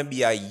gonna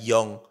be a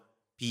young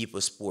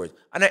people sport.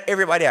 And not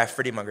everybody at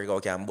Freddie McGregor,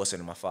 okay, I'm busting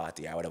in my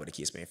 40 or whatever the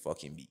case may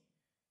fucking be.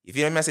 If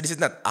you know what I mean, I say this is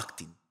not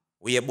acting.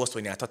 Where you bust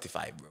when you're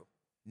 35, bro.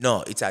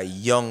 No, it's a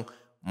young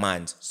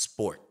man's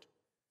sport.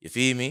 You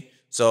feel me?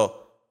 So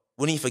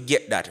we need to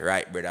forget that,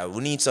 right, brother?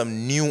 We need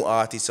some new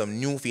artists, some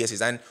new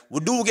faces. And we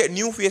do get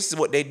new faces,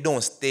 but they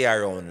don't stay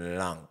around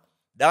long.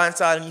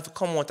 Dancehall need to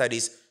come out of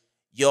this.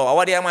 Yo,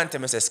 what do you man tell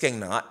me say skeng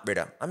na hot,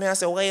 brother? I mean, I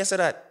say, why you say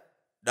that?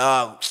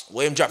 Dog,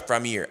 where him drop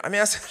from here? I mean,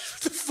 I said,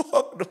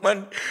 what the fuck?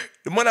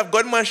 The man have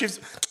gunmanships.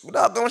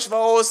 Dog, gunmanship for a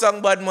whole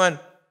song, bad man.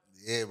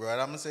 Yeah, bro.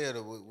 I'm gonna say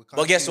that we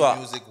But guess consume what?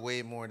 music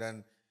way more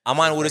than A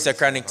man would say Like,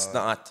 chronics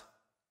not hot.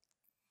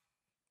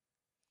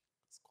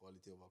 it's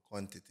quality over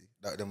quantity.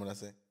 That them what I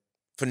say.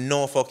 For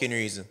no fucking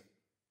reason.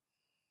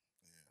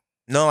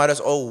 No, I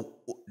just,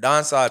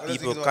 dancehall I just think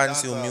people it's about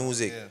consume dancehall,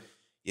 music. yeah.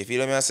 You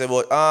feel me? I say,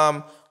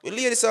 but, we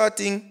leave this whole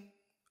thing.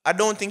 I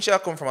don't think she'll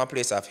come from a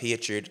place of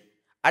hatred.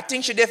 I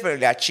think she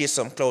definitely chase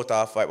some clout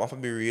off fight. Want to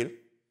be real?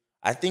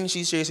 I think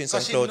she's chasing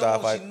some clout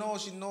off fight.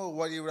 She know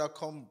what it would have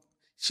come.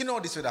 She know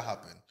this would have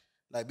happened.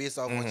 Like based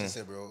on what she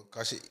said, bro.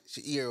 Cause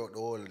she hear out the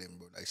whole of them,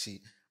 bro. Like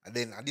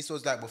and this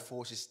was like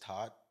before she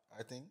start,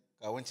 I think.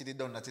 When she did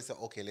done that, she said,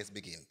 okay, let's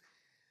begin.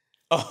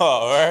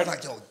 Oh, I'm right.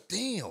 like, yo,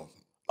 damn.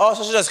 Oh,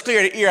 so she just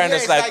clear the ear and Yeah,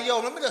 it's it's like, like, yo,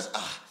 let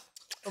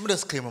me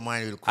just clear my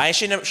mind real quick. and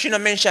she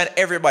not mention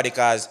everybody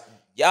because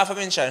you have to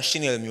mention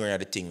Chanel Muir at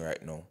the thing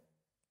right now.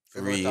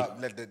 For real.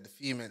 Like the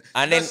female. And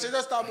And then- she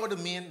just talk about the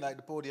men, like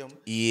the podium.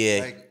 Yeah.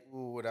 Like,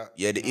 who that?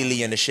 Yeah, the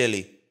Illy and the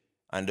Shelly.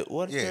 And the,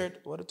 what the Yeah. third?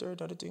 What the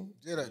third other thing?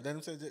 Yeah, that-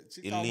 then she talk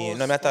Illy. about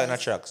No, I'm talking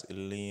Spice. tracks.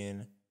 Illy,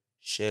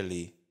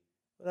 Shelly.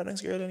 What that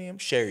next girl name?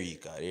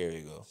 Sherika. There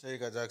we go.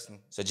 Sherika Jackson.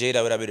 So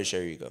Jada would have been the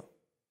Sherika.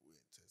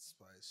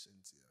 Spice,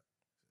 Cynthia.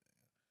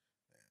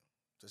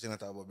 So she not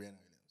talk about Brianna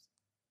Williams.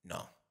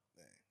 No.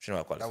 She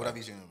never That would have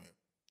qualified. been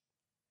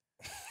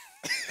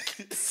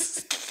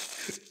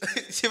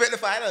she made the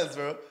finals,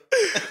 bro.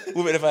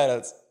 Who made the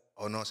finals?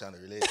 Oh no, she on the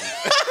related.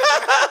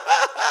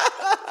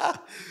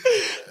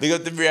 Big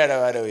up to Brianna,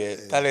 by the way.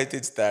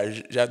 Talented star.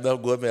 She have no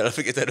gold medal.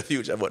 Forget in the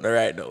future, but not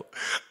right now.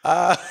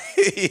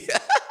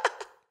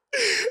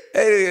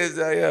 Anyways,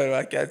 yeah,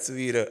 I can't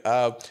see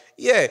either.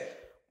 Yeah,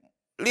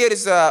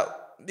 ladies,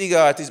 big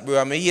artists,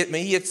 bro. I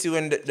hate see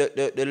when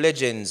the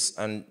legends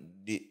and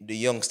the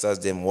youngsters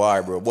them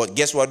war, bro. But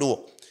guess what,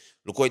 though?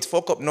 Look how it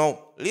fuck up now.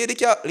 Ladies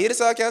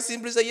can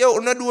simply say, yo,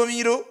 you do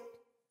me, though.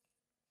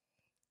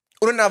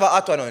 You don't have a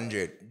Hot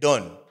 100.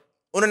 Done.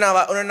 You don't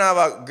have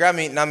a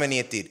Grammy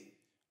nominated.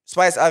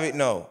 Spice have it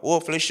now.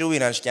 Hopefully she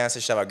win and she can say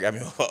she have a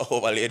Grammy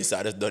over ladies. So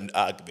I just done the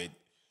argument.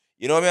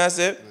 You know what I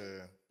say?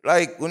 Yeah.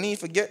 Like, we need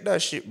to forget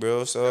that shit,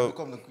 bro. So,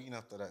 Become the queen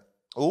after that.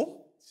 who?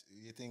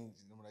 You think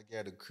like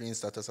yeah, the queen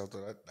status after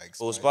that? Like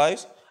Oh,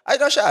 Spice? I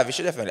don't she have it.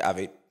 She definitely have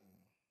it.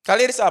 Because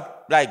ladies are,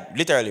 like,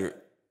 literally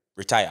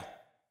retire.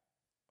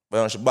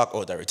 But she back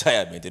out of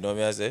retirement, you know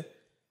what I say?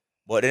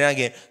 But then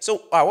again, so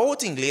what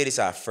would you think ladies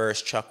our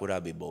first track would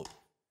have been about?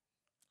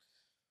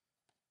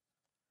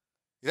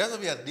 It has to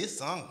be a diss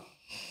song.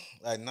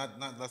 Like not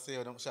let's say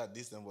I don't shot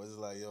this them, but it's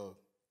like yo,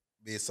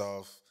 based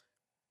off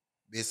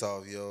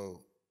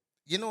yo.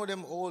 You know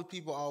them old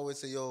people always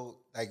say yo,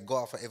 like go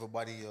out for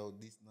everybody, yo,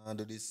 this now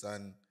do this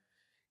and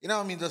you know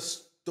what I mean,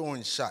 just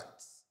throwing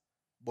shots,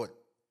 but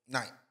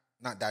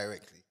not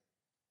directly.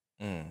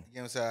 You know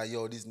what I'm saying? Like,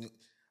 yo, this new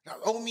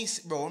now, me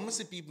bro, when I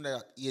see people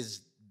that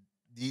is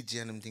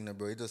DJ and them thing,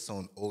 bro, it just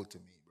sound old to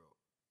me, bro.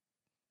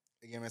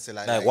 You get me? Say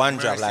Like one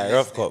drop, like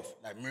rough cup.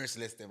 Like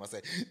merciless them. I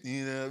say,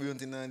 you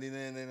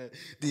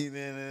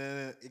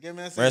get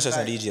me? Merciless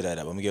Like, and DJ like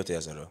that, but me give it to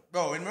you, though.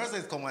 bro, when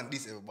merciless come and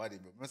diss everybody,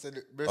 bro.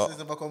 Merciless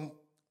never come.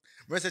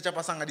 Merciless chop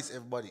a song and diss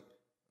everybody.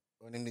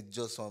 When they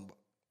just one,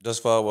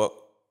 Just for what?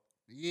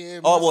 yeah.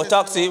 Oh, well, Merciless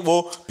taxi. never-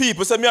 Well,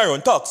 people say me I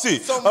run taxi.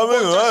 Some bunch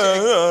of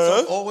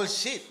shit, some old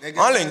shit. You get me?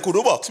 Allen could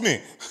have boxed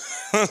me.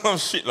 Some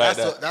shit like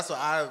that. That's what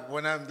I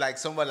when I'm like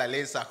somebody like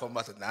Lady Star come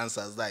back to dance,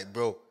 I was like,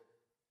 bro,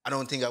 I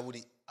don't think I would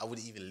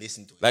even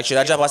listen to it. Like, should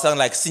I drop a song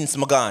like Since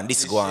My Gone,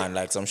 this go shit. on,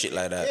 like some shit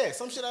like that? Yeah,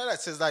 some shit like that.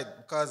 Says like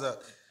because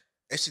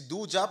if she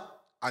do job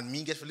and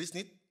me get for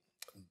listening,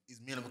 it's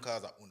mainly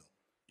because of Uno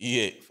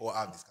Yeah. for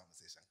have this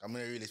conversation. I'm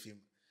gonna really feel,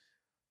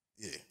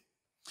 yeah.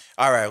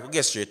 All right, we'll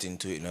get straight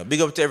into it now.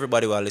 Big up to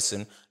everybody who are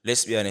listening.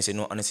 Let's be honest, you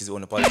know, honesty is the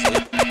only policy.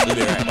 We'll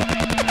be right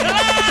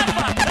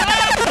back.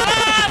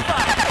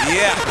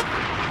 Yeah.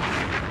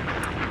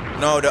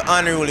 Now, the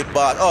unruly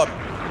part. Oh,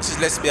 this is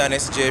Let's Be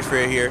Honest, Jay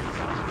Frey here.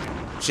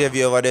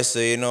 Chevy over there, so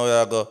you know,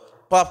 I go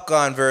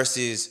Popcorn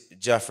versus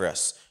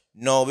Jaffras.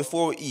 Now,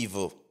 before we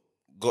even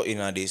go in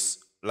on this,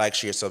 like,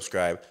 share,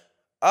 subscribe.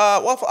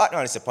 What for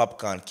honestly,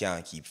 Popcorn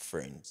can't keep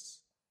friends.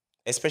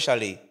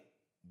 Especially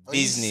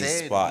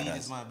business partners. Weed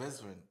is my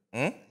best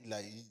friend.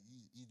 Like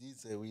he did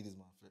say weed is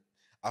my friend.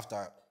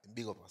 After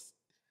big up us.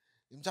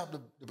 He dropped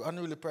the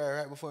unruly prayer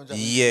right before he dropped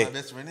Yeah. my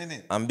best friend,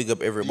 innit? And big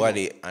up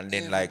everybody. Big up And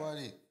then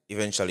everybody. like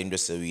eventually him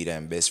just say we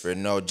them best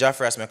friend. Now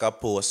Jaffras make a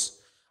post.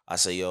 I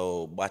say,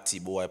 yo, Batty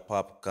boy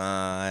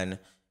Popcorn.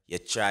 You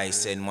try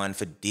send man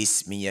for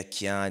diss me, you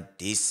can't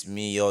diss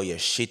me, yo, you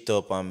shit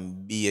up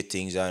and be your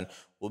things. And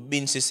what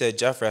Bincy said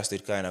Jaffras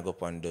did kind of go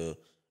up on the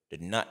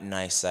not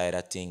nice side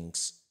of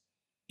things.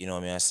 You know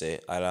what I mean? I say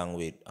along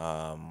with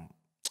I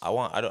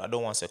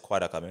don't want to say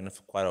Quada, I mean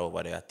Quada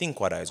over there. I think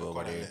Quada is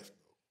over there. Left.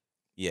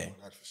 Yeah.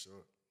 That for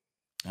sure.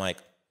 Mike.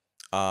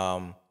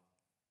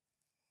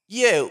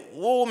 Yeah,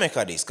 what we make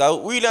of this?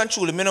 Cause really and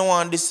truly, me no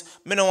want this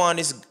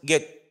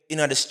get in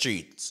the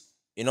streets.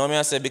 You know what I mean?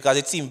 I say because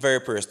it seems very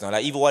personal.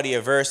 Like even what the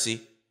Versi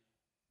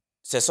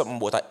said something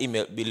about an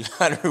email bill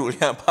unruly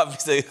and Papi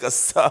said you can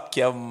suck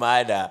your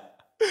mother.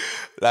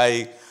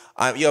 Like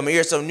yo, me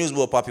hear some news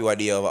about Papi what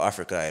day over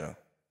Africa, you know.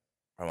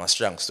 From a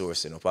strong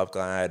source, you know.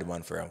 Popcorn I had the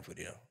man for him for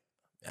you know.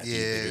 I keep Yeah,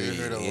 it we real,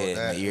 heard about yeah,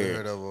 that. me We hear-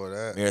 heard about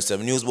that. Here's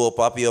some news about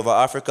Papi over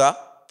Africa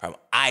from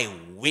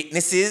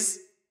eyewitnesses.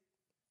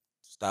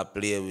 Stop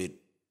playing with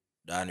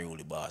the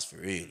unruly boss for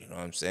real, you know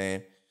what I'm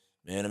saying?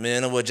 Man, I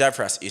mean, about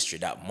Jaffras history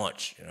that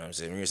much, you know what I'm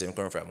saying? Here's him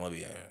coming from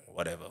maybe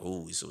whatever.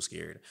 Ooh, he's so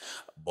scared.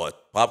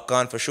 But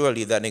Popcorn for sure,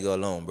 leave that nigga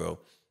alone, bro.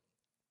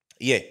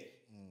 Yeah.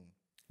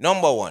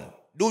 Number one,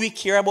 do we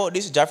care about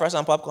this Jaffras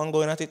and Popcorn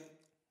going at it?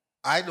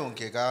 I don't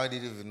care, 'cause I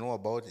didn't even know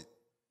about it.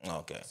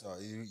 Okay. So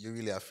you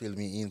really have filled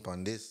me in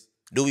on this.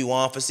 Do we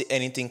want to see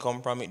anything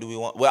come from it? Do we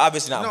want? Well,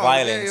 obviously not No,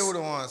 violence. you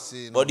wouldn't want to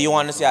see. But do you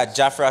want to see a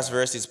Jaffras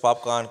versus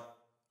Popcorn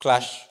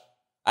clash?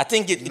 I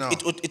think No.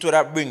 it would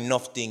have bring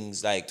enough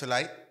things like to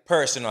like?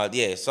 personal,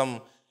 yeah. It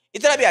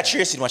would be a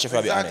cheer scene match if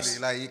I be honest.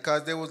 Exactly, like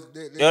because there was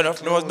Yeah,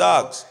 there was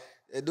dogs.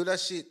 Do that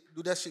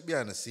shit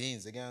behind the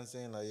scenes. You get what I'm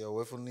saying? Like yo,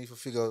 we need to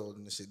figure out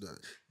the shit.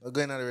 Not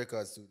going on the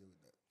record studio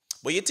with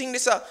that. But you think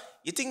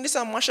this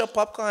a mash up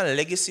Popcorn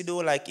legacy though?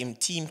 Like him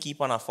team keep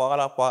on a fall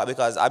apart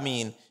because I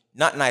mean,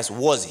 Not Nice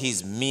was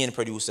his main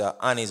producer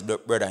and his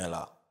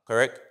brother-in-law,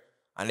 correct?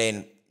 And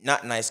then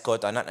Not Nice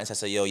cut and Not Nice I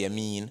say, yo, you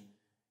mean?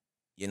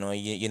 You know,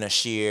 you know,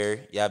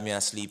 share. You have me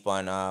asleep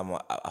on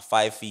a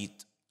 5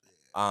 feet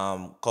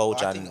couch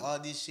But I and think all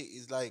this shit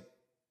is like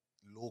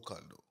local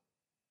though.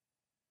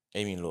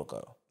 I mean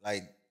local.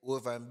 Like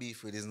whoever I'm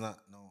beef with is not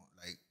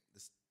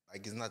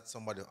like it's not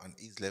somebody on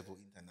his level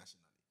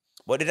internationally.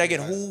 But then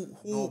again, Because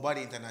who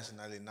nobody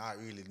internationally not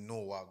really know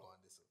what going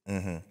this. You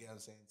get what I'm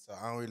saying? So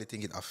I don't really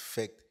think it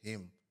affect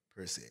him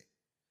per se.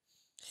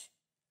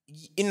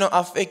 it not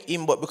affect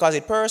him, but because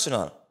it's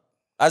personal.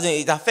 As in,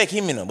 it affect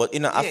him, you know, but it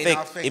not Yeah, it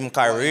affect affect him what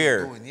he's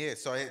career. doing, yeah.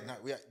 So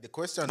the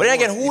question. But then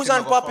was, again, if who's he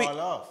on not gonna Poppy? fall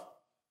off?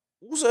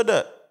 Who said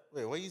that?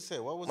 Wait, what you say?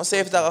 What was? I the say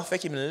if question? that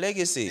affect him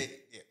legacy.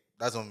 Yeah,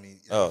 that's on me.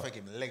 It Oh. affect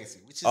him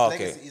legacy, which is Okay.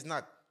 legacy is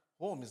not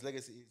home. His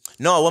legacy is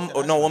No, no,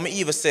 international. when me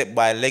even said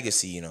by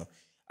legacy, you know,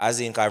 as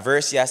in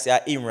Versi, I say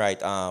him right,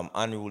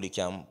 Unruly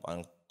Camp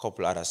and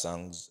couple other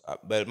songs.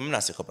 But I'm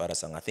not say couple other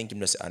songs. I think him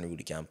just say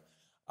Unruly Camp.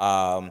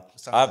 Song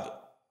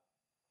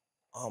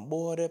I'm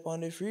bored up on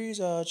the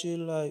freezer, chill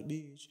like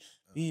beach.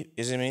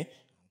 You see me?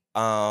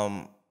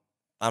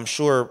 I'm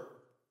sure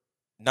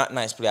Not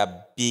Nice play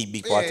a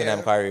big part in Yeah.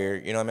 him career.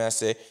 You know what I mean? I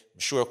say, I'm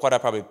sure Quada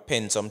probably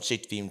penned some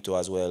shit for him too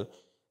as well.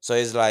 So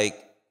it's like,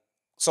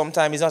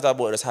 sometimes it's not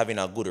about just having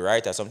a good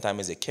writer. Sometimes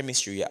it's the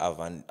chemistry you have.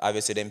 And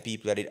obviously, them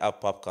people that did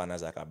have Popcorn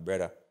as like a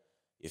brother.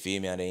 You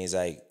feel me? And then it's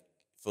like,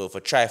 for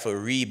try for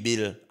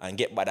rebuild and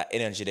get back that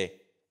energy there,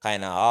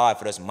 kind of hard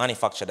for just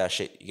manufacture that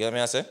shit. You get what I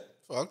mean? I say?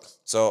 Facts.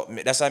 So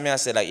that's what I mean. I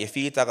say, like, if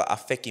it gonna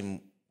affect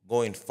him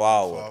going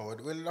forward.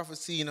 Forward. We'll have to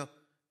see, you know,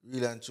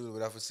 really and truly,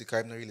 we'll have to see, because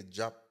I've not really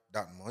dropped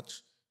that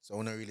much. So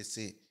I don't really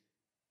see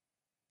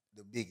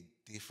the big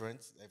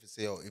difference. If you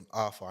say, oh, him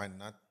off or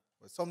not.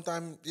 But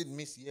sometimes it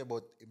miss, yeah,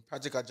 but in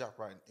project I drop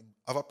right.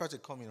 I have a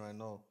project coming right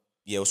now.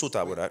 Yeah, we'll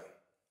talk about that.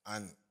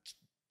 And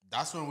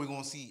that's when we're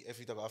going to see if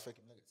it's going to affect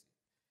him legacy.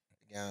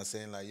 You know what I'm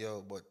saying? Like,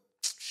 yo, but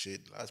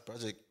shit, last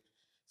project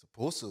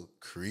supposed to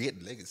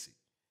create legacy.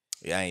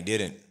 Yeah, I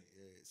didn't. Yeah,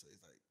 so it's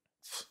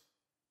like,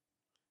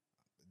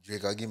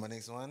 Drake, I'll give my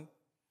next one.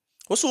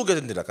 We'll still get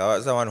into that,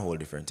 'cause that's one whole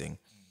different thing.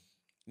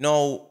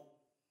 Now,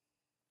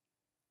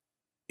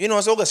 you know,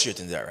 so we'll get straight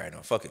into that right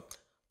now. Fuck it.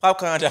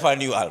 Popcorn have a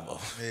new album.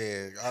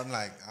 Yeah, I'm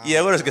like,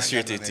 Yeah, we'll just I get ain't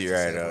straight got into nothing it to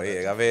right say now. about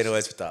Yeah, that. I've heard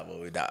what to talk about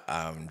with that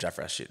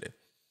Jafra shit there.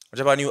 We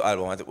have a new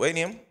album. What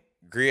name?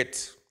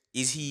 Great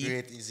Is He?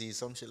 Great is he,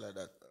 some shit like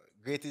that.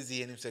 Great is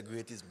he, and him say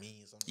great is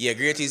me. Something. Yeah,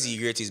 Great Is He,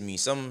 Great Is Me.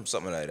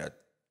 Something like that.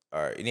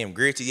 Alright, name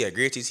Great Is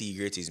He,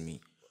 Great Is Me.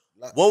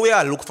 What we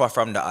are look for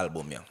from the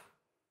album, yeah?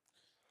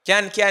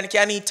 Can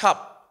he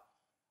top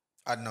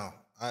I know.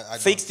 I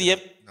don't Fix see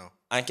Tape that. No.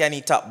 and can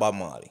he top Bob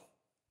Marley?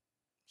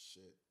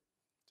 Shit.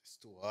 It's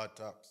too hard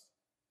tops.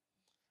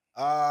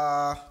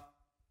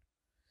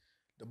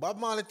 The Bob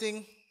Marley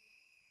thing,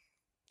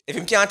 If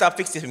him can't top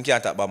Fix Tape, him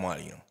can't top Bob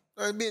Marley, you know?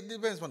 it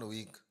depends on the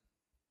week.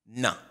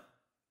 Nah.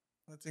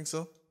 I think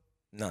so.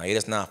 No, he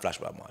does not flash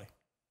Bob Marley.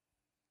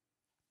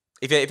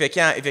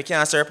 If you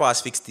can't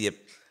surpass Fix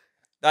Tape,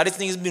 that this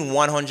thing has been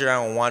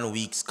 101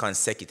 weeks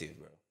consecutive,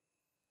 bro.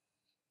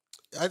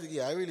 I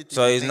really think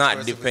So the it's next not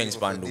person depends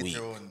will on the week.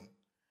 dethrone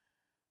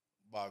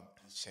Bob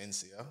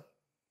Shensi, yeah?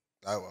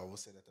 I will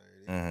say that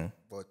already.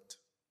 But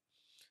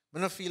I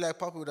don't feel like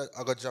Papa that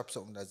I got drop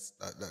something that's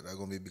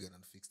gonna be bigger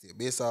than Fix Tape.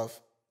 Based off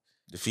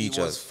The he was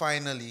features.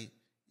 finally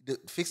the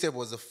Fix Tape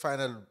was the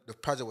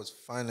project was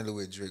finally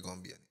where Drake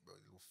gonna be on it, bro.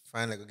 He was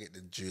finally gonna get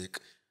the Drake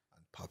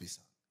and Poppy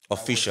sound. That was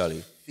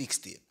Officially. Fix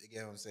Tape. You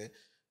get what I'm saying?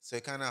 So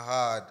it's kinda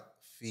hard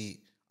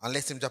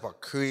unless him drop a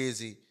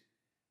crazy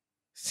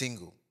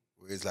single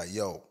where it's like,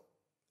 yo,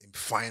 him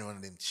find one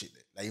of them shit.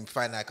 Like him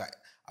find like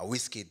a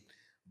whiskey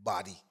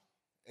body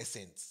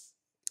essence.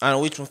 And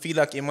which one feel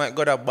like he might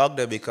got a bag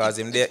there because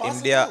him there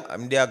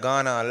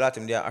Ghana a lot,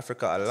 him there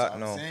Africa a lot I'm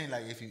now. saying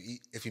like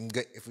if him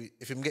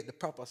get the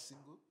proper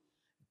single,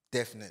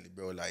 definitely,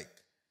 bro. Like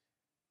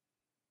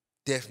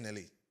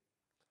definitely,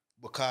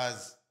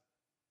 because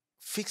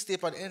Fix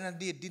Tape at the end of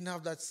the day didn't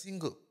have that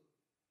single.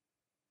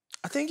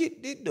 I think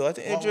it did though. I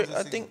think What was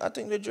the I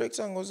think the Drake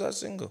song was that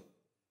single.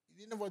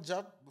 He didn't have a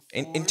job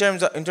before. In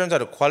terms of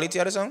the quality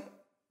of the song?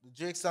 the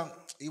Drake song,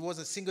 it was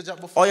a single job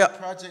before Oh, yeah. the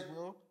project,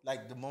 bro.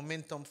 Like the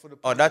momentum for the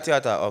Oh, project. that's the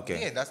other.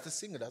 Okay. Yeah, that's the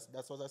single. That's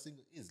what that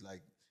single is.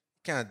 Like,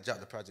 you can't drop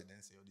the project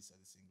then say, oh, this is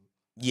the single.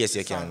 Yes,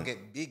 you The song can.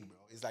 get big, bro.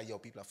 It's like, yo,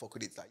 people are fuck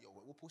with it. It's like, yo,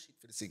 we'll push it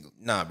for the single.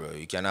 Nah, bro,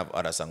 you can have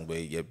other songs where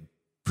you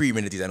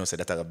pre-minutes. I know say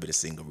that I be the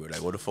single, bro.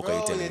 Like, what the fuck are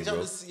you telling me,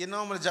 bro? You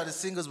normally drop the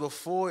singles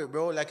before it,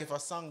 bro. Like if a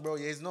song, bro,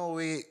 there's no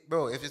way,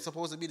 bro. If it's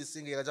supposed to be the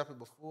single, you gotta drop it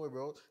before,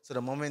 bro. So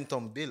the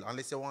momentum build.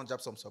 Unless you want to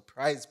drop some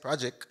surprise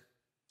project.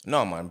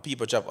 No, man,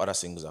 people drop other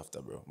singles after,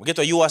 bro. We get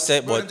what you are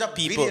saying, Bro, them but drop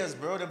people. videos,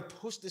 bro. Them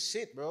push the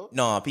shit, bro.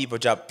 No, people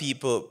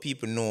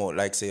know,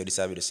 like, say, this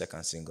will be the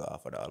second single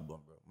after the album,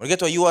 bro. We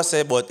get what you are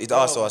saying, but it's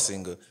also a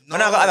single. no. We're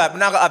not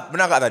gonna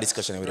have that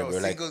discussion with Bro, them,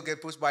 bro. Like, singles get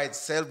pushed by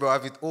itself, bro.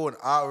 Have its own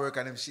artwork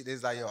and them shit.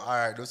 It's like, yo, all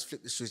right, let's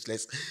flip the switch.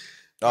 Let's. Okay,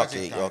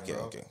 Project time, okay,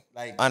 bro. okay.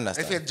 Like,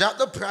 Understand. if you drop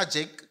the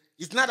project,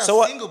 it's not a So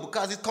what- single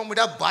because it come with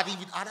a body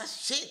with other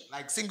shit.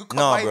 Like single come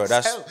No, by bro,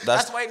 that's- itself. that's-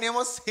 That's why it name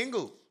was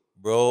single.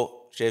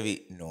 bro,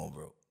 Chevy, no,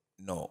 bro.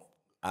 No.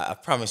 I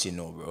promise you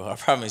no, bro. I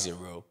promise you,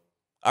 bro.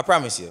 I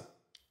promise you.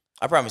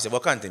 I promise you.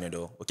 But continue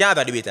though. We can have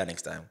a debate that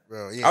next time.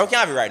 Bro, Or yeah. we can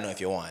have it right now if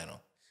you want, you know.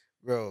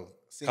 Bro.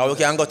 Or we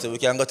can go to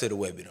the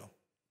web, you know.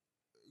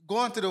 Go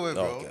on to the web,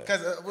 bro. Okay.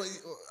 Because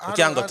We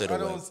can go to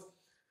the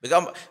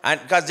web.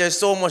 Because there's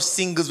so much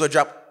singles we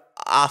drop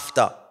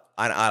after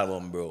an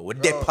album, bro. We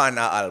dip on an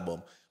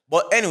album.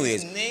 But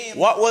anyways, Name.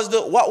 what was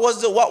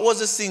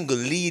the single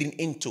leading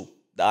into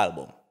the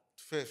album?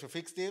 For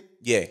fixed tape?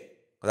 Yeah.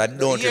 Because I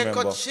don't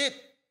remember. Earcut shit.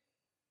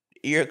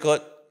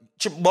 Earcut.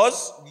 Chip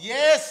Buzz?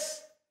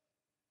 Yes.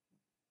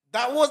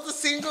 That was the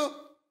single.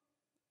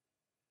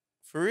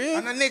 For real?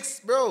 And the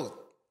next, bro,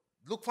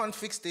 look for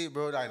fixed tape,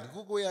 bro. Like,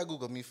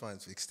 Google me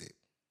find fixed tape.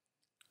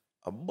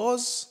 A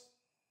Buzz?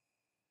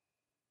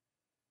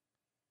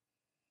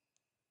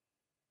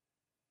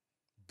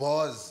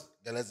 Buzz.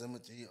 The let's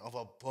of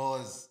a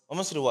buzz. I'm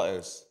gonna see what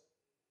else.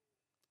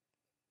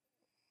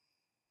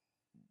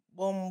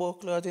 Bumbo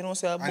Clot, you know,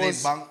 say a And then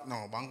Buzz.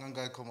 Bang and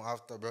guy come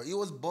after, bro. It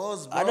was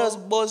Buzz, bro. I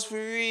just Buzz for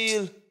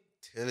real.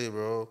 Tell you,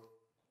 bro.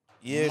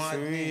 Yeah, Madness, for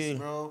real.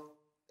 bro.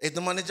 If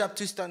the money job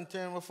twist and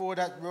turn before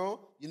that, bro,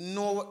 you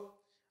know what?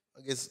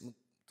 I guess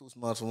too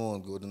smart for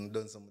one good and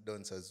done some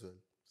dance as well.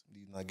 So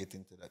you not get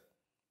into that.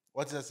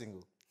 What's that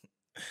single?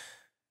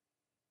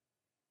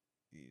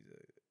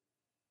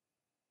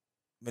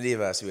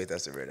 Believe us, wait,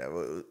 that's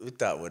brother. We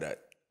talk about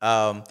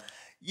that.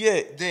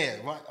 Yeah, There,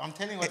 what I'm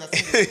telling you what a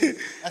single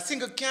a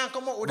single can't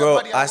come out with bro.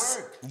 a body at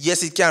work.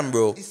 Yes, it can,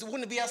 bro. It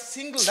wouldn't be a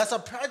single, that's a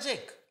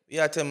project.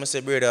 Yeah, tell me,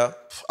 say, brother.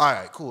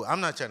 Alright, cool. I'm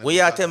not trying to What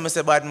you tell me,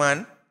 say, bad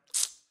man?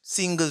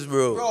 Singles,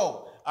 bro.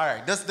 Bro,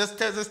 alright, just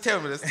tell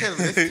me,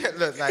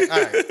 like,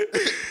 alright.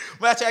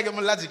 But I try to get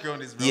my logic around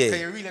this, bro. Yeah. Can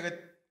you really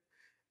get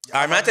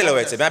I'm not tell you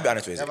what it's. May I be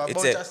honest with You you? have a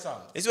It's bunch a. of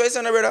songs. It's what it's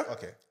on, brother.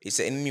 Okay. It's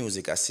in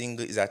music. A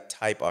single is a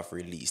type of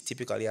release,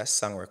 typically a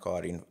song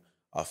recording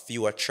of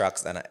fewer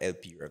tracks than an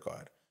LP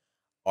record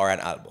or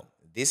an album.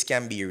 This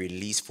can be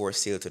released for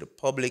sale to the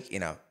public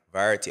in a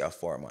variety of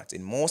formats.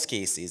 In most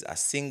cases, a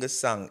single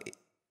song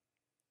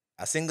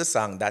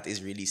that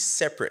is released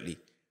separately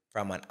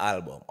from an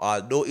album,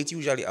 although it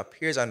usually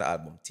appears on the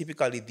album.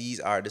 Typically, these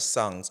are the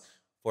songs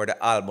for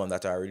the album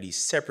that are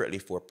released separately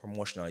for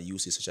promotional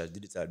uses such as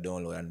digital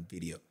download and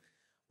video.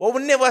 Well,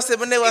 we never say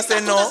That's no. what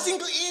the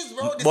single is,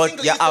 bro. The But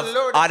single you is to have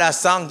lure the other people.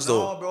 songs,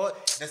 though. No, bro.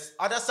 There's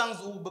other songs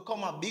who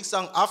become a big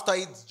song after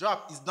it's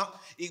dropped. It's not.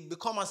 It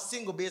become a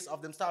single base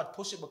of them start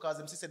push it because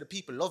them sister the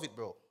people love it,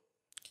 bro.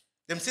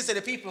 Them sister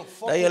the people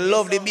fuck That you with this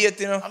love the song. beat,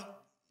 you know.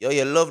 Yo,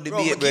 you love the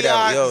Bro, beat, but brother.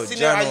 yeah, Yo, sing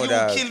John, it and you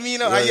dog. kill me, you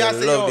know, Yo, and you you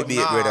say, love yo, the beat,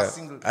 nah, brother.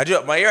 single.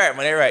 Man, you're right,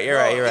 man. You're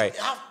right.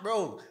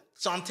 Bro, bro.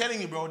 So I'm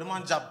telling you, bro, the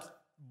man dropped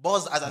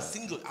Buzz as a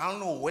single. I don't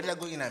know where did I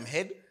go in my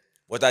head.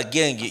 But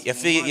again, you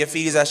feel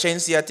it's a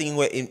Shensia thing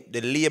where the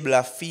label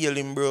are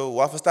feeling, bro. We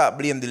have to start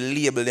blaming the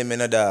label, them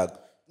in a dog.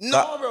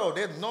 No, bro.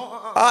 They no.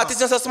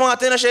 Artists are so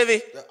smart, you know,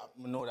 Chevy.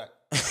 I know that.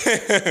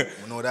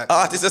 I know that.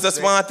 Artists are so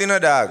smart, you know,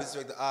 dog.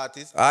 Respect the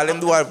artist. All them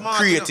do are Smart,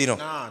 create, you know.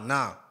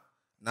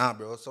 Nah,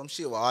 bro. Some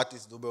shit what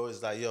artists do, bro,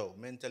 is like, yo,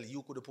 mentally,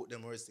 you could have put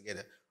them words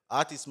together.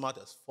 Artists smart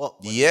as fuck.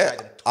 but Yeah, like,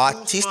 them too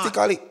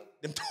artistically.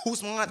 smart. Them too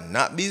smart.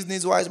 Not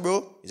business-wise,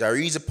 bro. It's a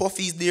reason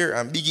Puffy's there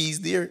and Biggie's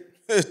there.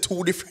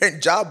 Two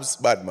different jobs,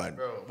 bad man.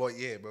 Bro, but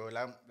yeah, bro,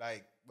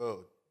 like,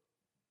 bro,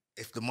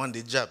 if the man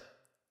did job,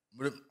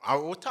 I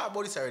will talk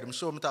about this already. I'm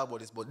sure I'm talk about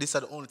this, but this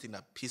is the only thing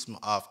that piss me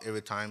off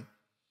every time.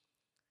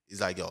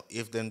 It's like, yo,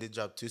 if them did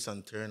job twist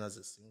and turn as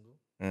a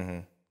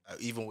single,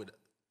 even with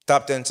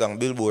Top 10 song,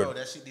 Billboard. bro,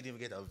 that shit didn't even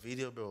get a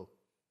video, bro.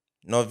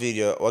 No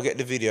video. We'll get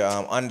the video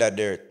Under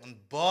Dirt. On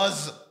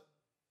Buzz.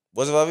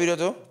 Was it a video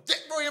too? Yeah,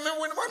 bro, you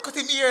remember when the man cut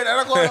him ear and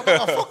I go,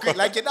 fuck it.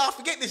 Like, you don't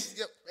forget this.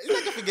 It's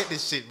like you forget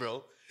this shit,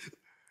 bro.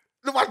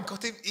 The man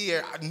cut him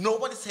ear. And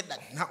nobody said that.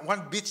 Not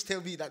one bitch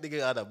tell me that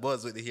nigga had a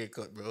buzz with the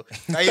haircut, bro.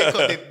 That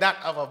haircut did not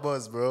have a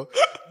buzz, bro.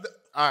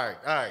 All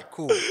right,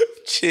 cool.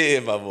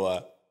 Chill, my boy.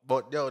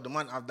 But yo, the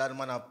man have that, the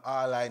man have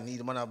all I need.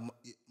 The man have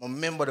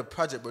remember the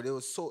project, bro. There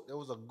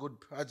was a good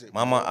project.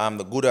 Mama, I'm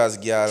the good ass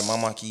girl,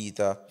 Mama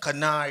Kita.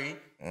 Canary.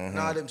 And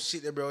all them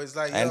shit there, bro. It's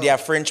like, And yo, they are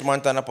French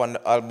man turn up on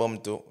the album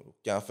too.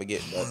 Can't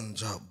forget that. man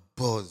drop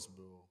Buzz,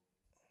 bro.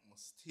 I'm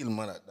still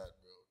mad at that,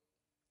 bro.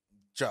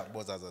 Drop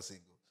Buzz as a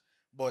single.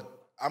 But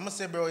I'm gonna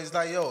say, bro, it's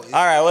like, yo. It's,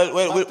 All right,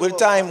 well, we'll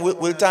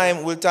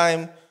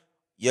time.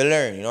 You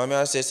learn, you know what I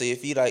mean? Say so you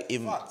feel like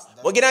him. Facts.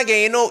 But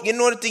again, you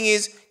know the thing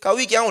is, cause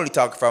we can only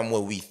talk from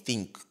what we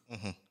think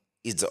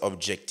is the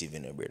objective, you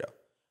know, brother.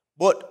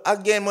 But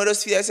again, I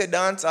just feel I say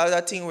dance all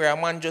that thing where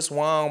a man just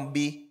want to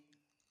be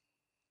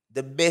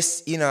the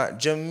best in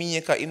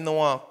Jamaica. Him no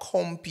want to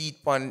compete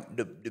on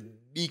the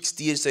big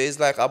stage. So it's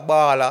like a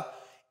baller.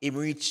 Him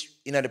reach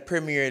in the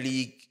Premier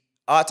League,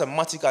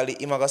 automatically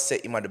him gonna say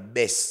him the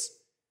best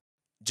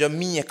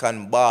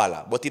Jamaican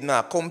baller. But him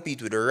not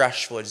compete with the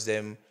Rashfords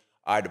them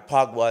or the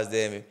Pogba's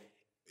them.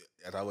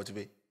 That's how what to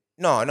be.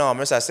 No, I'm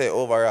just say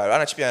overall. I'm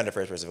not champion the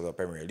first person to go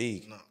Premier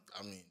League. No,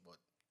 I mean, but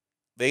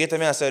But you get to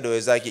me, I said though,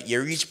 it's like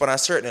you reach upon a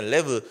certain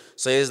level.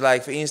 So it's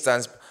like, for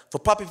instance, for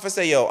Papi to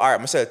say, yo, all right,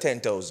 I'm sell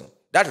 10,000.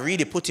 That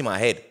really put him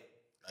ahead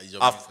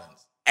your of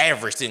fans.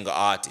 every single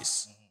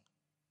artist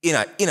in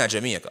a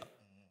Jamaica.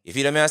 You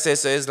feel me? I say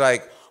so. It's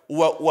like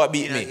what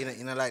beat me?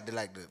 You know, like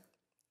the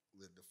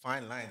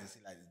fine lines. You see,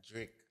 like the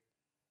Drake.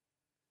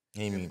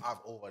 You mean? Have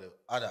over the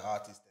other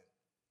artists.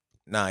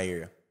 Nah, I hear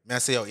you. Me I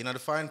say, yo, you know the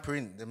fine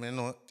print. Them, you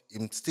know,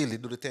 him still he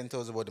do the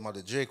 10,000 about them of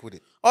the Drake with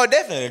it. Oh,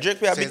 definitely. Drake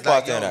play a So big it's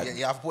like, part in yo, that.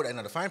 you have to put that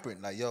in the fine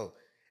print. Like, yo,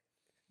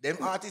 them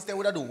artists they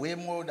would have do way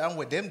more than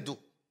what them do.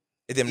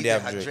 Them If they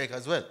have had Drake.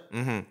 as well.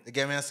 You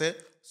get me? I say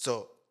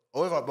so.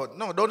 However, but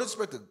no, don't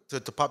expect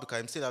to pop because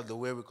him still have the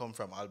Where We Come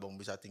From album,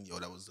 which I think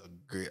that was a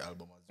great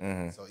album as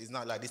well. So it's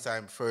not like this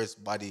time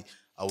first body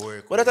I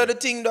work. But that's the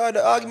thing, dog.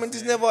 The argument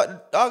is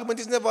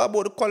never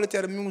about the quality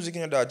of the music,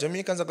 you know, dog.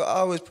 Jamaicans are gonna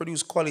always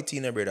produce quality,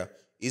 you know, brother.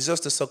 It's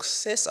just the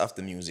success of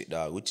the music,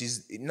 dog, which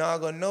is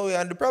not gonna know.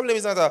 And the problem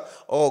is not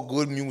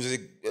good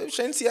music.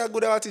 Shensi are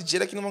good artists,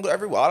 Jada Kingdom are good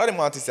everywhere. All of them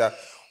artists are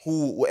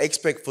who we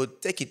expect for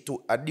take it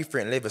to a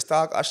different level.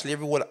 Stark, Ashley,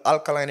 everyone,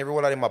 Alkaline,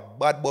 everyone of them are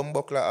bad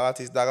bumbuckler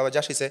artists, dog. But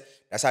Josh said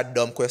that's a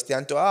dumb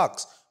question to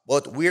ask.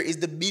 But where is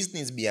the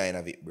business behind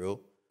of it,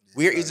 bro?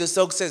 Where is the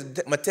success?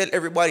 I tell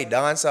everybody,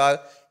 dancehall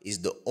is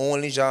the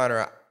only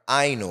genre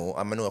I know,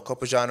 I know a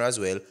couple genres as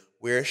well,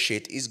 where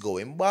shit is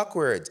going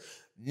backwards.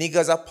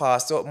 Niggas are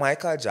passed out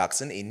Michael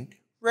Jackson in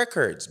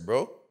records,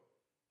 bro.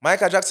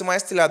 Michael Jackson might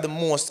still have the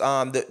most,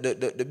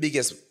 the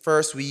biggest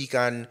first week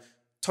and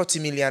 30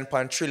 million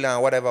pound trillion,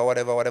 whatever,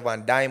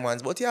 and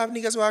diamonds. But you have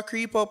niggas who are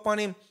creep up on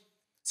him.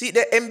 See,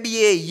 the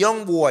NBA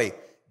young boy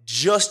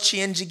just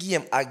changed the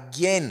game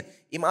again.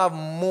 Him have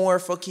more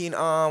fucking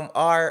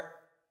RIAA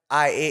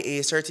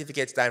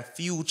certificates than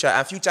Future.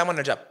 And Future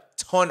man drop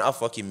ton of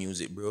fucking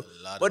music, bro.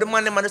 But the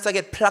man just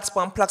get plaques.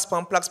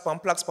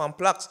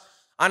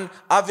 And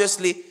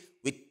obviously,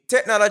 with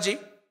technology,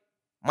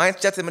 my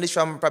chatting this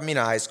from me in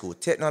high school.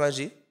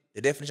 Technology,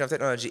 the definition of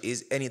technology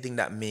is anything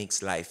that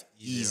makes life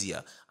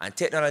easier. And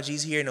technology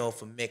is here now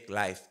to make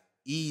life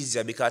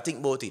easier. Because think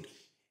about it.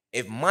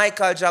 If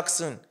Michael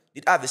Jackson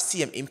did have the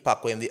same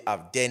impact when they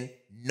have then,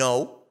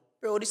 no.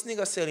 Bro, this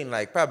nigga selling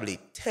like probably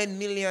 10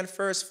 million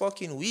first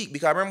fucking week.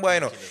 Because I remember,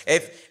 you know,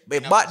 if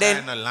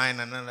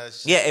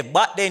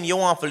back then you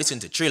want to listen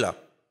to Thriller,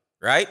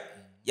 right?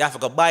 You have to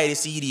go buy the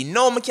CD.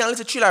 No, we can't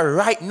listen to Thriller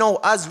right now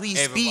as we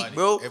speak,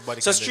 bro.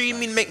 So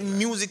streaming make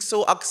music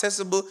so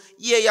accessible.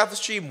 Yeah, you have to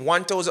stream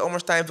 1,000 how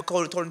much time for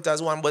call it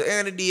 1,000. But at the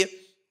end of the day,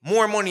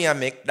 more money I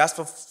make, that's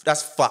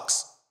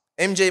facts.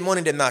 MJ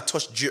money did not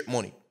touch Drake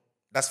money.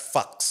 That's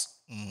facts.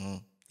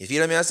 You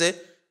feel what I say?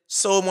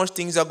 So much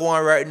things are going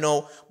on right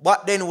now.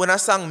 But then when I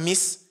sang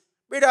Miss,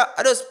 brother,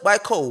 I just by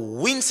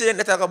coincidence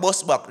that I got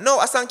bust back. No,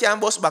 I sang can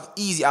bust back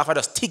easy after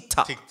just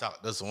TikTok.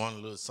 That's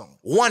one little song.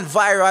 One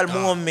viral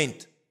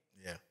moment.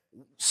 Yeah.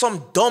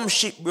 Some dumb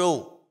shit,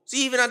 bro.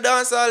 See, even a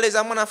dancehall is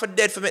a man for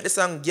dead for make the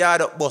song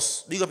Yard Up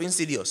Bus. Big up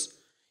Insidious.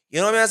 You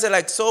know what I mean? I say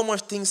like so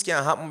much things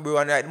can happen, bro.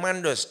 And like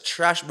man just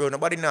trash, bro.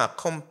 Nobody now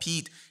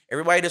compete.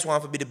 Everybody just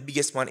want to be the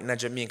biggest man in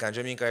Jamaica. And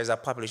Jamaica is a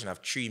population of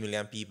 3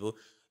 million people.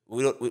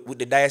 With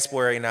the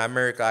diaspora in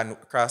America and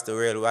across the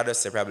world, we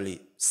just say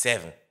probably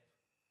 7.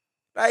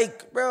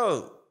 Like,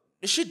 bro,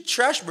 this shit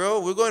trash, bro.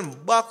 We're going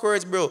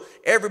backwards, bro.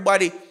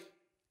 Everybody,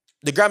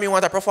 the Grammy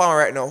want to perform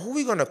right now. Who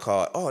we gonna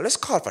call? Oh, let's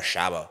call for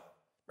Shabba.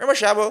 Remember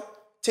Shabba?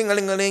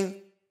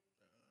 Ting-a-ling-a-ling.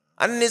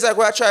 And then it's like,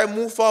 we're trying to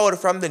move forward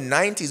from the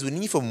 90s. We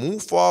need to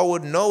move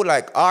forward now,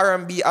 like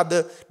R&B of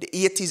the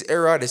 80s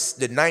era, the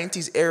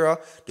 90s era,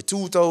 the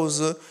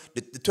 2000s,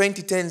 the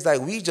 2010s.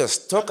 Like, we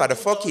just stuck at the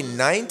fucking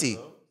 90s.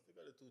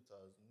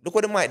 Look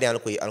what the mic down,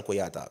 look what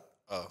you talk.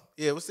 Oh,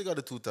 yeah, we still got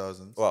the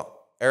 2000s. What?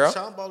 Era?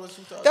 Sean Paul was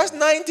 2000. That's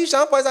 90s.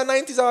 Sean Paul is a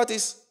 90s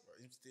artist.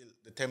 Still,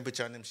 the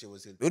temperature on them shit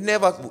was still. You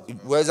never,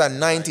 where's a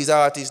 90s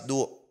artist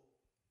do?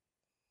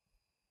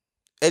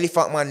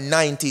 Elephant Man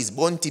 90s,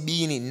 Bunty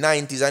Beanie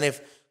 90s, and if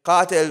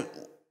Cartel,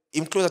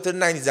 him closer to the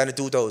 90s than the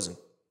 2000s.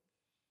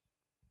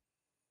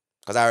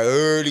 Because our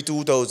early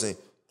 2000s.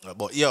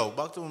 But yo,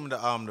 back to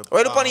the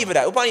Well, look on even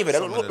that.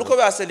 Look how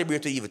we are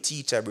celebrating even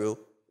teacher, bro.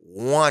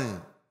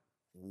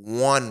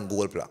 One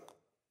gold plaque.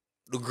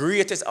 The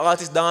greatest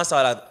artist dancer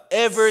I've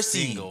ever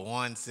seen.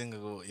 One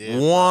single. Yeah.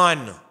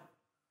 One.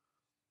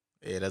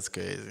 Yeah, that's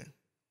crazy.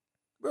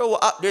 Bro,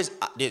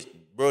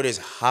 there's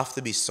have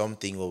to be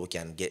something where we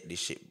can get this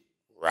shit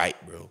right,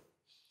 bro.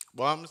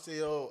 But I'm gonna say,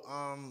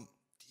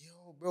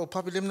 bro,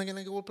 Poppy them not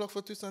gonna get gold plaque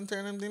for Twist and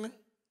Turn them thing?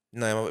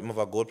 No, I'm have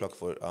a gold plaque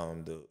for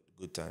the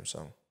Good Time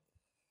song.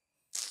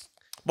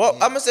 But I'm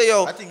gonna say,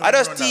 I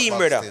just team,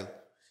 brother. Still.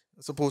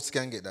 Suppose you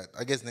can get that.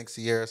 I guess next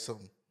year or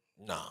something.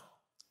 Nah.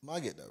 I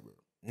get that, bro.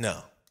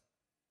 No.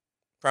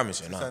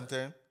 Promise you, Twist and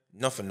Turn?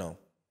 Nothing, no.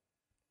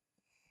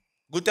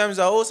 Good Times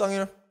are whole song, you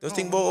know. Just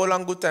think about how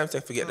long Good Times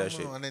take to forget that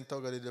shit. And then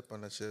Tugga did up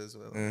on that shit as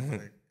well.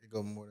 Like, it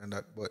got more than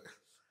that. But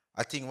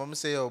I think when I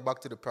say, back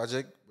to the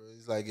project, bro,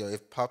 it's like,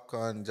 if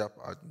Popcorn drop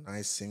a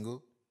nice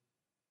single,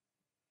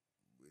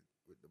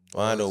 with the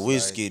One of the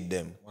buzz, Wizkid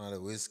them. One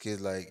of the Wizkids,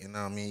 like, you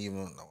know what I mean?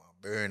 Even like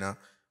a burner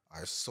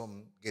or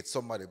get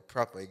somebody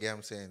proper, you get what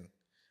I'm saying?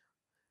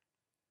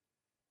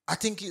 I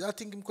think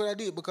him could have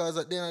did it because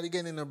at the end of the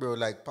game, you know, bro,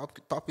 like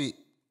Poppy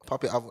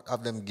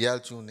have them girl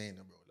tune in,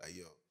 bro. Like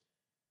yo,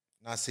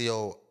 not say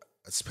yo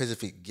a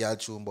specific girl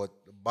tune, but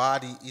the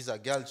body is a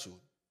girl tune.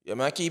 Yeah,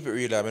 man, I keep it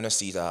real. I'm gonna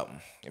see it happen.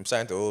 I'm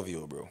signed to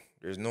OVO, bro.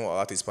 There's no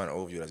artist on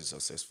OVO that is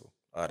successful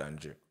other than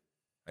Drake.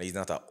 And he's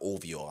not an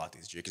OVO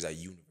artist. Drake is a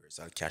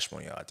universal cash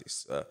money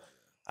artist.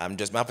 I'm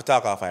just, man, to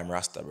talk off I'm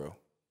Rasta, bro.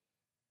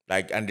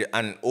 Like,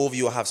 and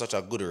OVO have such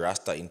a good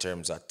Rasta in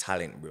terms of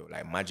talent, bro.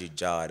 Like Magic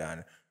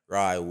Jordan,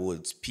 Roy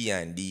Woods,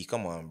 P&D,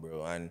 come on,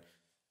 bro. And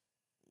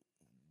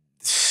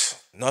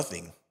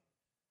nothing.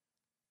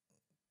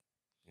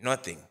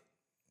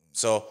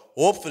 So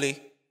hopefully,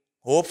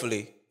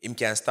 him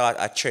can start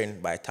a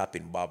trend by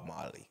tapping Bob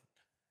Marley.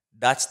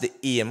 That's the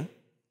aim.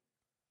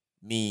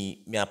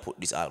 Me I put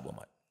this album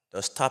at.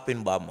 Just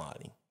tapping Bob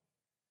Marley.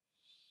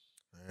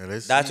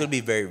 That will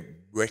be very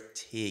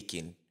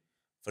breathtaking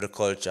for the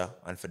culture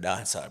and for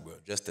dancehall, bro.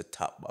 Just the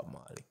tap Bob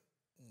Marley.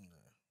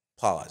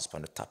 Pause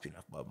on the tapping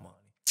of Bob Marley.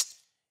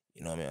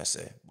 You know what I mean? I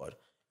say, but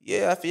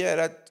yeah, I feel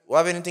that. What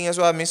have anything else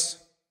I miss?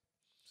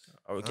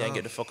 Or we can't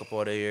get the fuck up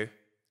out of here.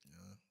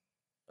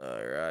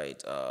 All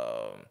right.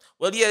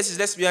 Well, yes,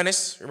 let's be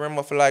honest.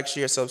 Remember to like,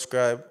 share,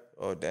 subscribe.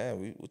 Oh damn,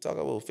 we talk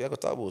about. I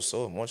could talk about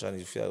so much. I need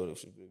to feel like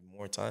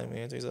more time.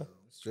 You know,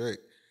 Straight.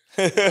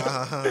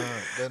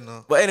 Don't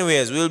know. but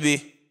anyways, we'll be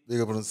Big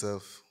up on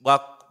himself.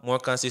 back, more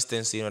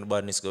consistency on the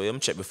badness go. I'm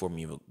check before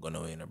me go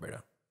away,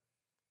 brother.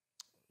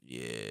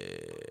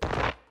 Yeah.